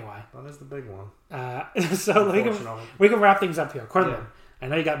 Anyway. That is the big one. So we can wrap things up here. Quinlan, I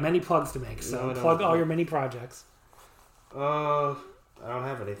know you got many plugs to make, so plug all your mini projects. I don't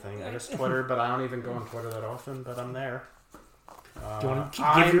have anything. I guess Twitter, but I don't even go on Twitter that often, but I'm there. Do you want to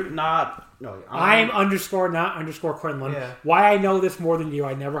I'm _ Quinlan. Yeah. Why I know this more than you,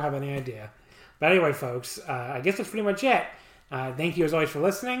 I never have any idea. But anyway, folks, I guess that's pretty much it. Thank you as always for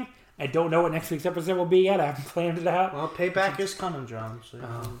listening. I don't know what next week's episode will be yet. I haven't planned it out. Well, Payback is coming, John. So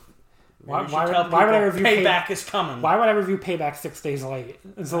why would I review Payback is coming? Why would I review Payback 6 days late?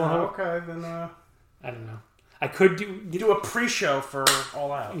 Okay, then. I don't know. I could do a pre-show for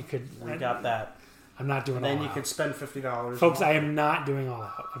All Out. You could. We got that. I'm not doing All Out. Then you could spend $50. Folks, I am not doing All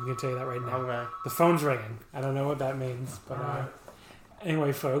Out. I'm going to tell you that right now. Okay. The phone's ringing. I don't know what that means, but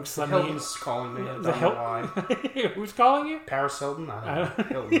anyway, folks, Hilton's calling me. I don't know why. Who's calling you? Paris Hilton. I don't know.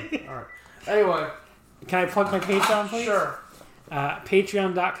 Hilton. All right. Anyway, can I plug my Patreon, please? Sure.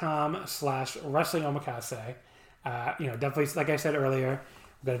 Patreon.com/WrestlingOmakase. Definitely, like I said earlier,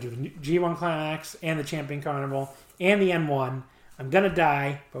 we're going to do the G1 Climax and the Champion Carnival and the N1. I'm going to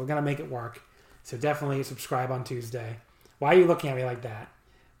die, but we're going to make it work. So definitely subscribe on Tuesday. Why are you looking at me like that?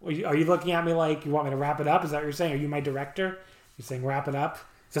 Are you looking at me like you want me to wrap it up? Is that what you're saying? Are you my director? You're saying wrap it up?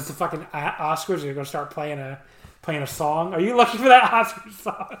 Is this the fucking Oscars? You're going to start playing a song? Are you looking for that Oscar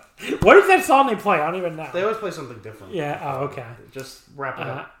song? What is that song they play? I don't even know. They always play something different. Yeah, oh, okay. Just wrap it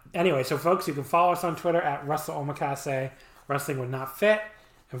up. Anyway, so folks, you can follow us on Twitter at WrestleOmakase. Wrestling Would Not Fit.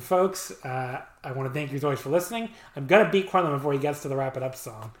 And folks, I want to thank you as always for listening. I'm going to beat Quinlan before he gets to the wrap it up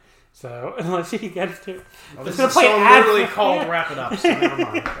song. So, unless he gets to... Well, this is so literally called Wrap It Up, so never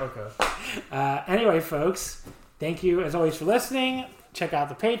mind. Okay. Anyway, folks, thank you as always for listening. Check out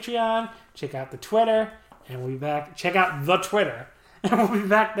the Patreon. Check out the Twitter. And we'll be back. Check out the Twitter. And we'll be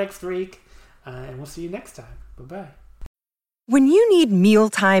back next week. And we'll see you next time. Bye-bye. When you need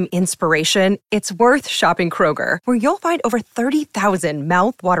mealtime inspiration, it's worth shopping Kroger, where you'll find over 30,000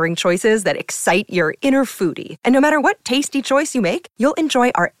 mouth-watering choices that excite your inner foodie. And no matter what tasty choice you make, you'll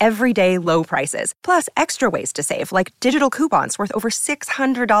enjoy our everyday low prices, plus extra ways to save, like digital coupons worth over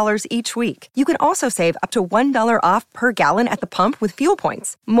 $600 each week. You can also save up to $1 off per gallon at the pump with fuel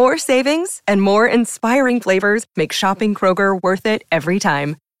points. More savings and more inspiring flavors make shopping Kroger worth it every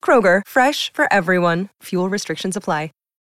time. Kroger, fresh for everyone. Fuel restrictions apply.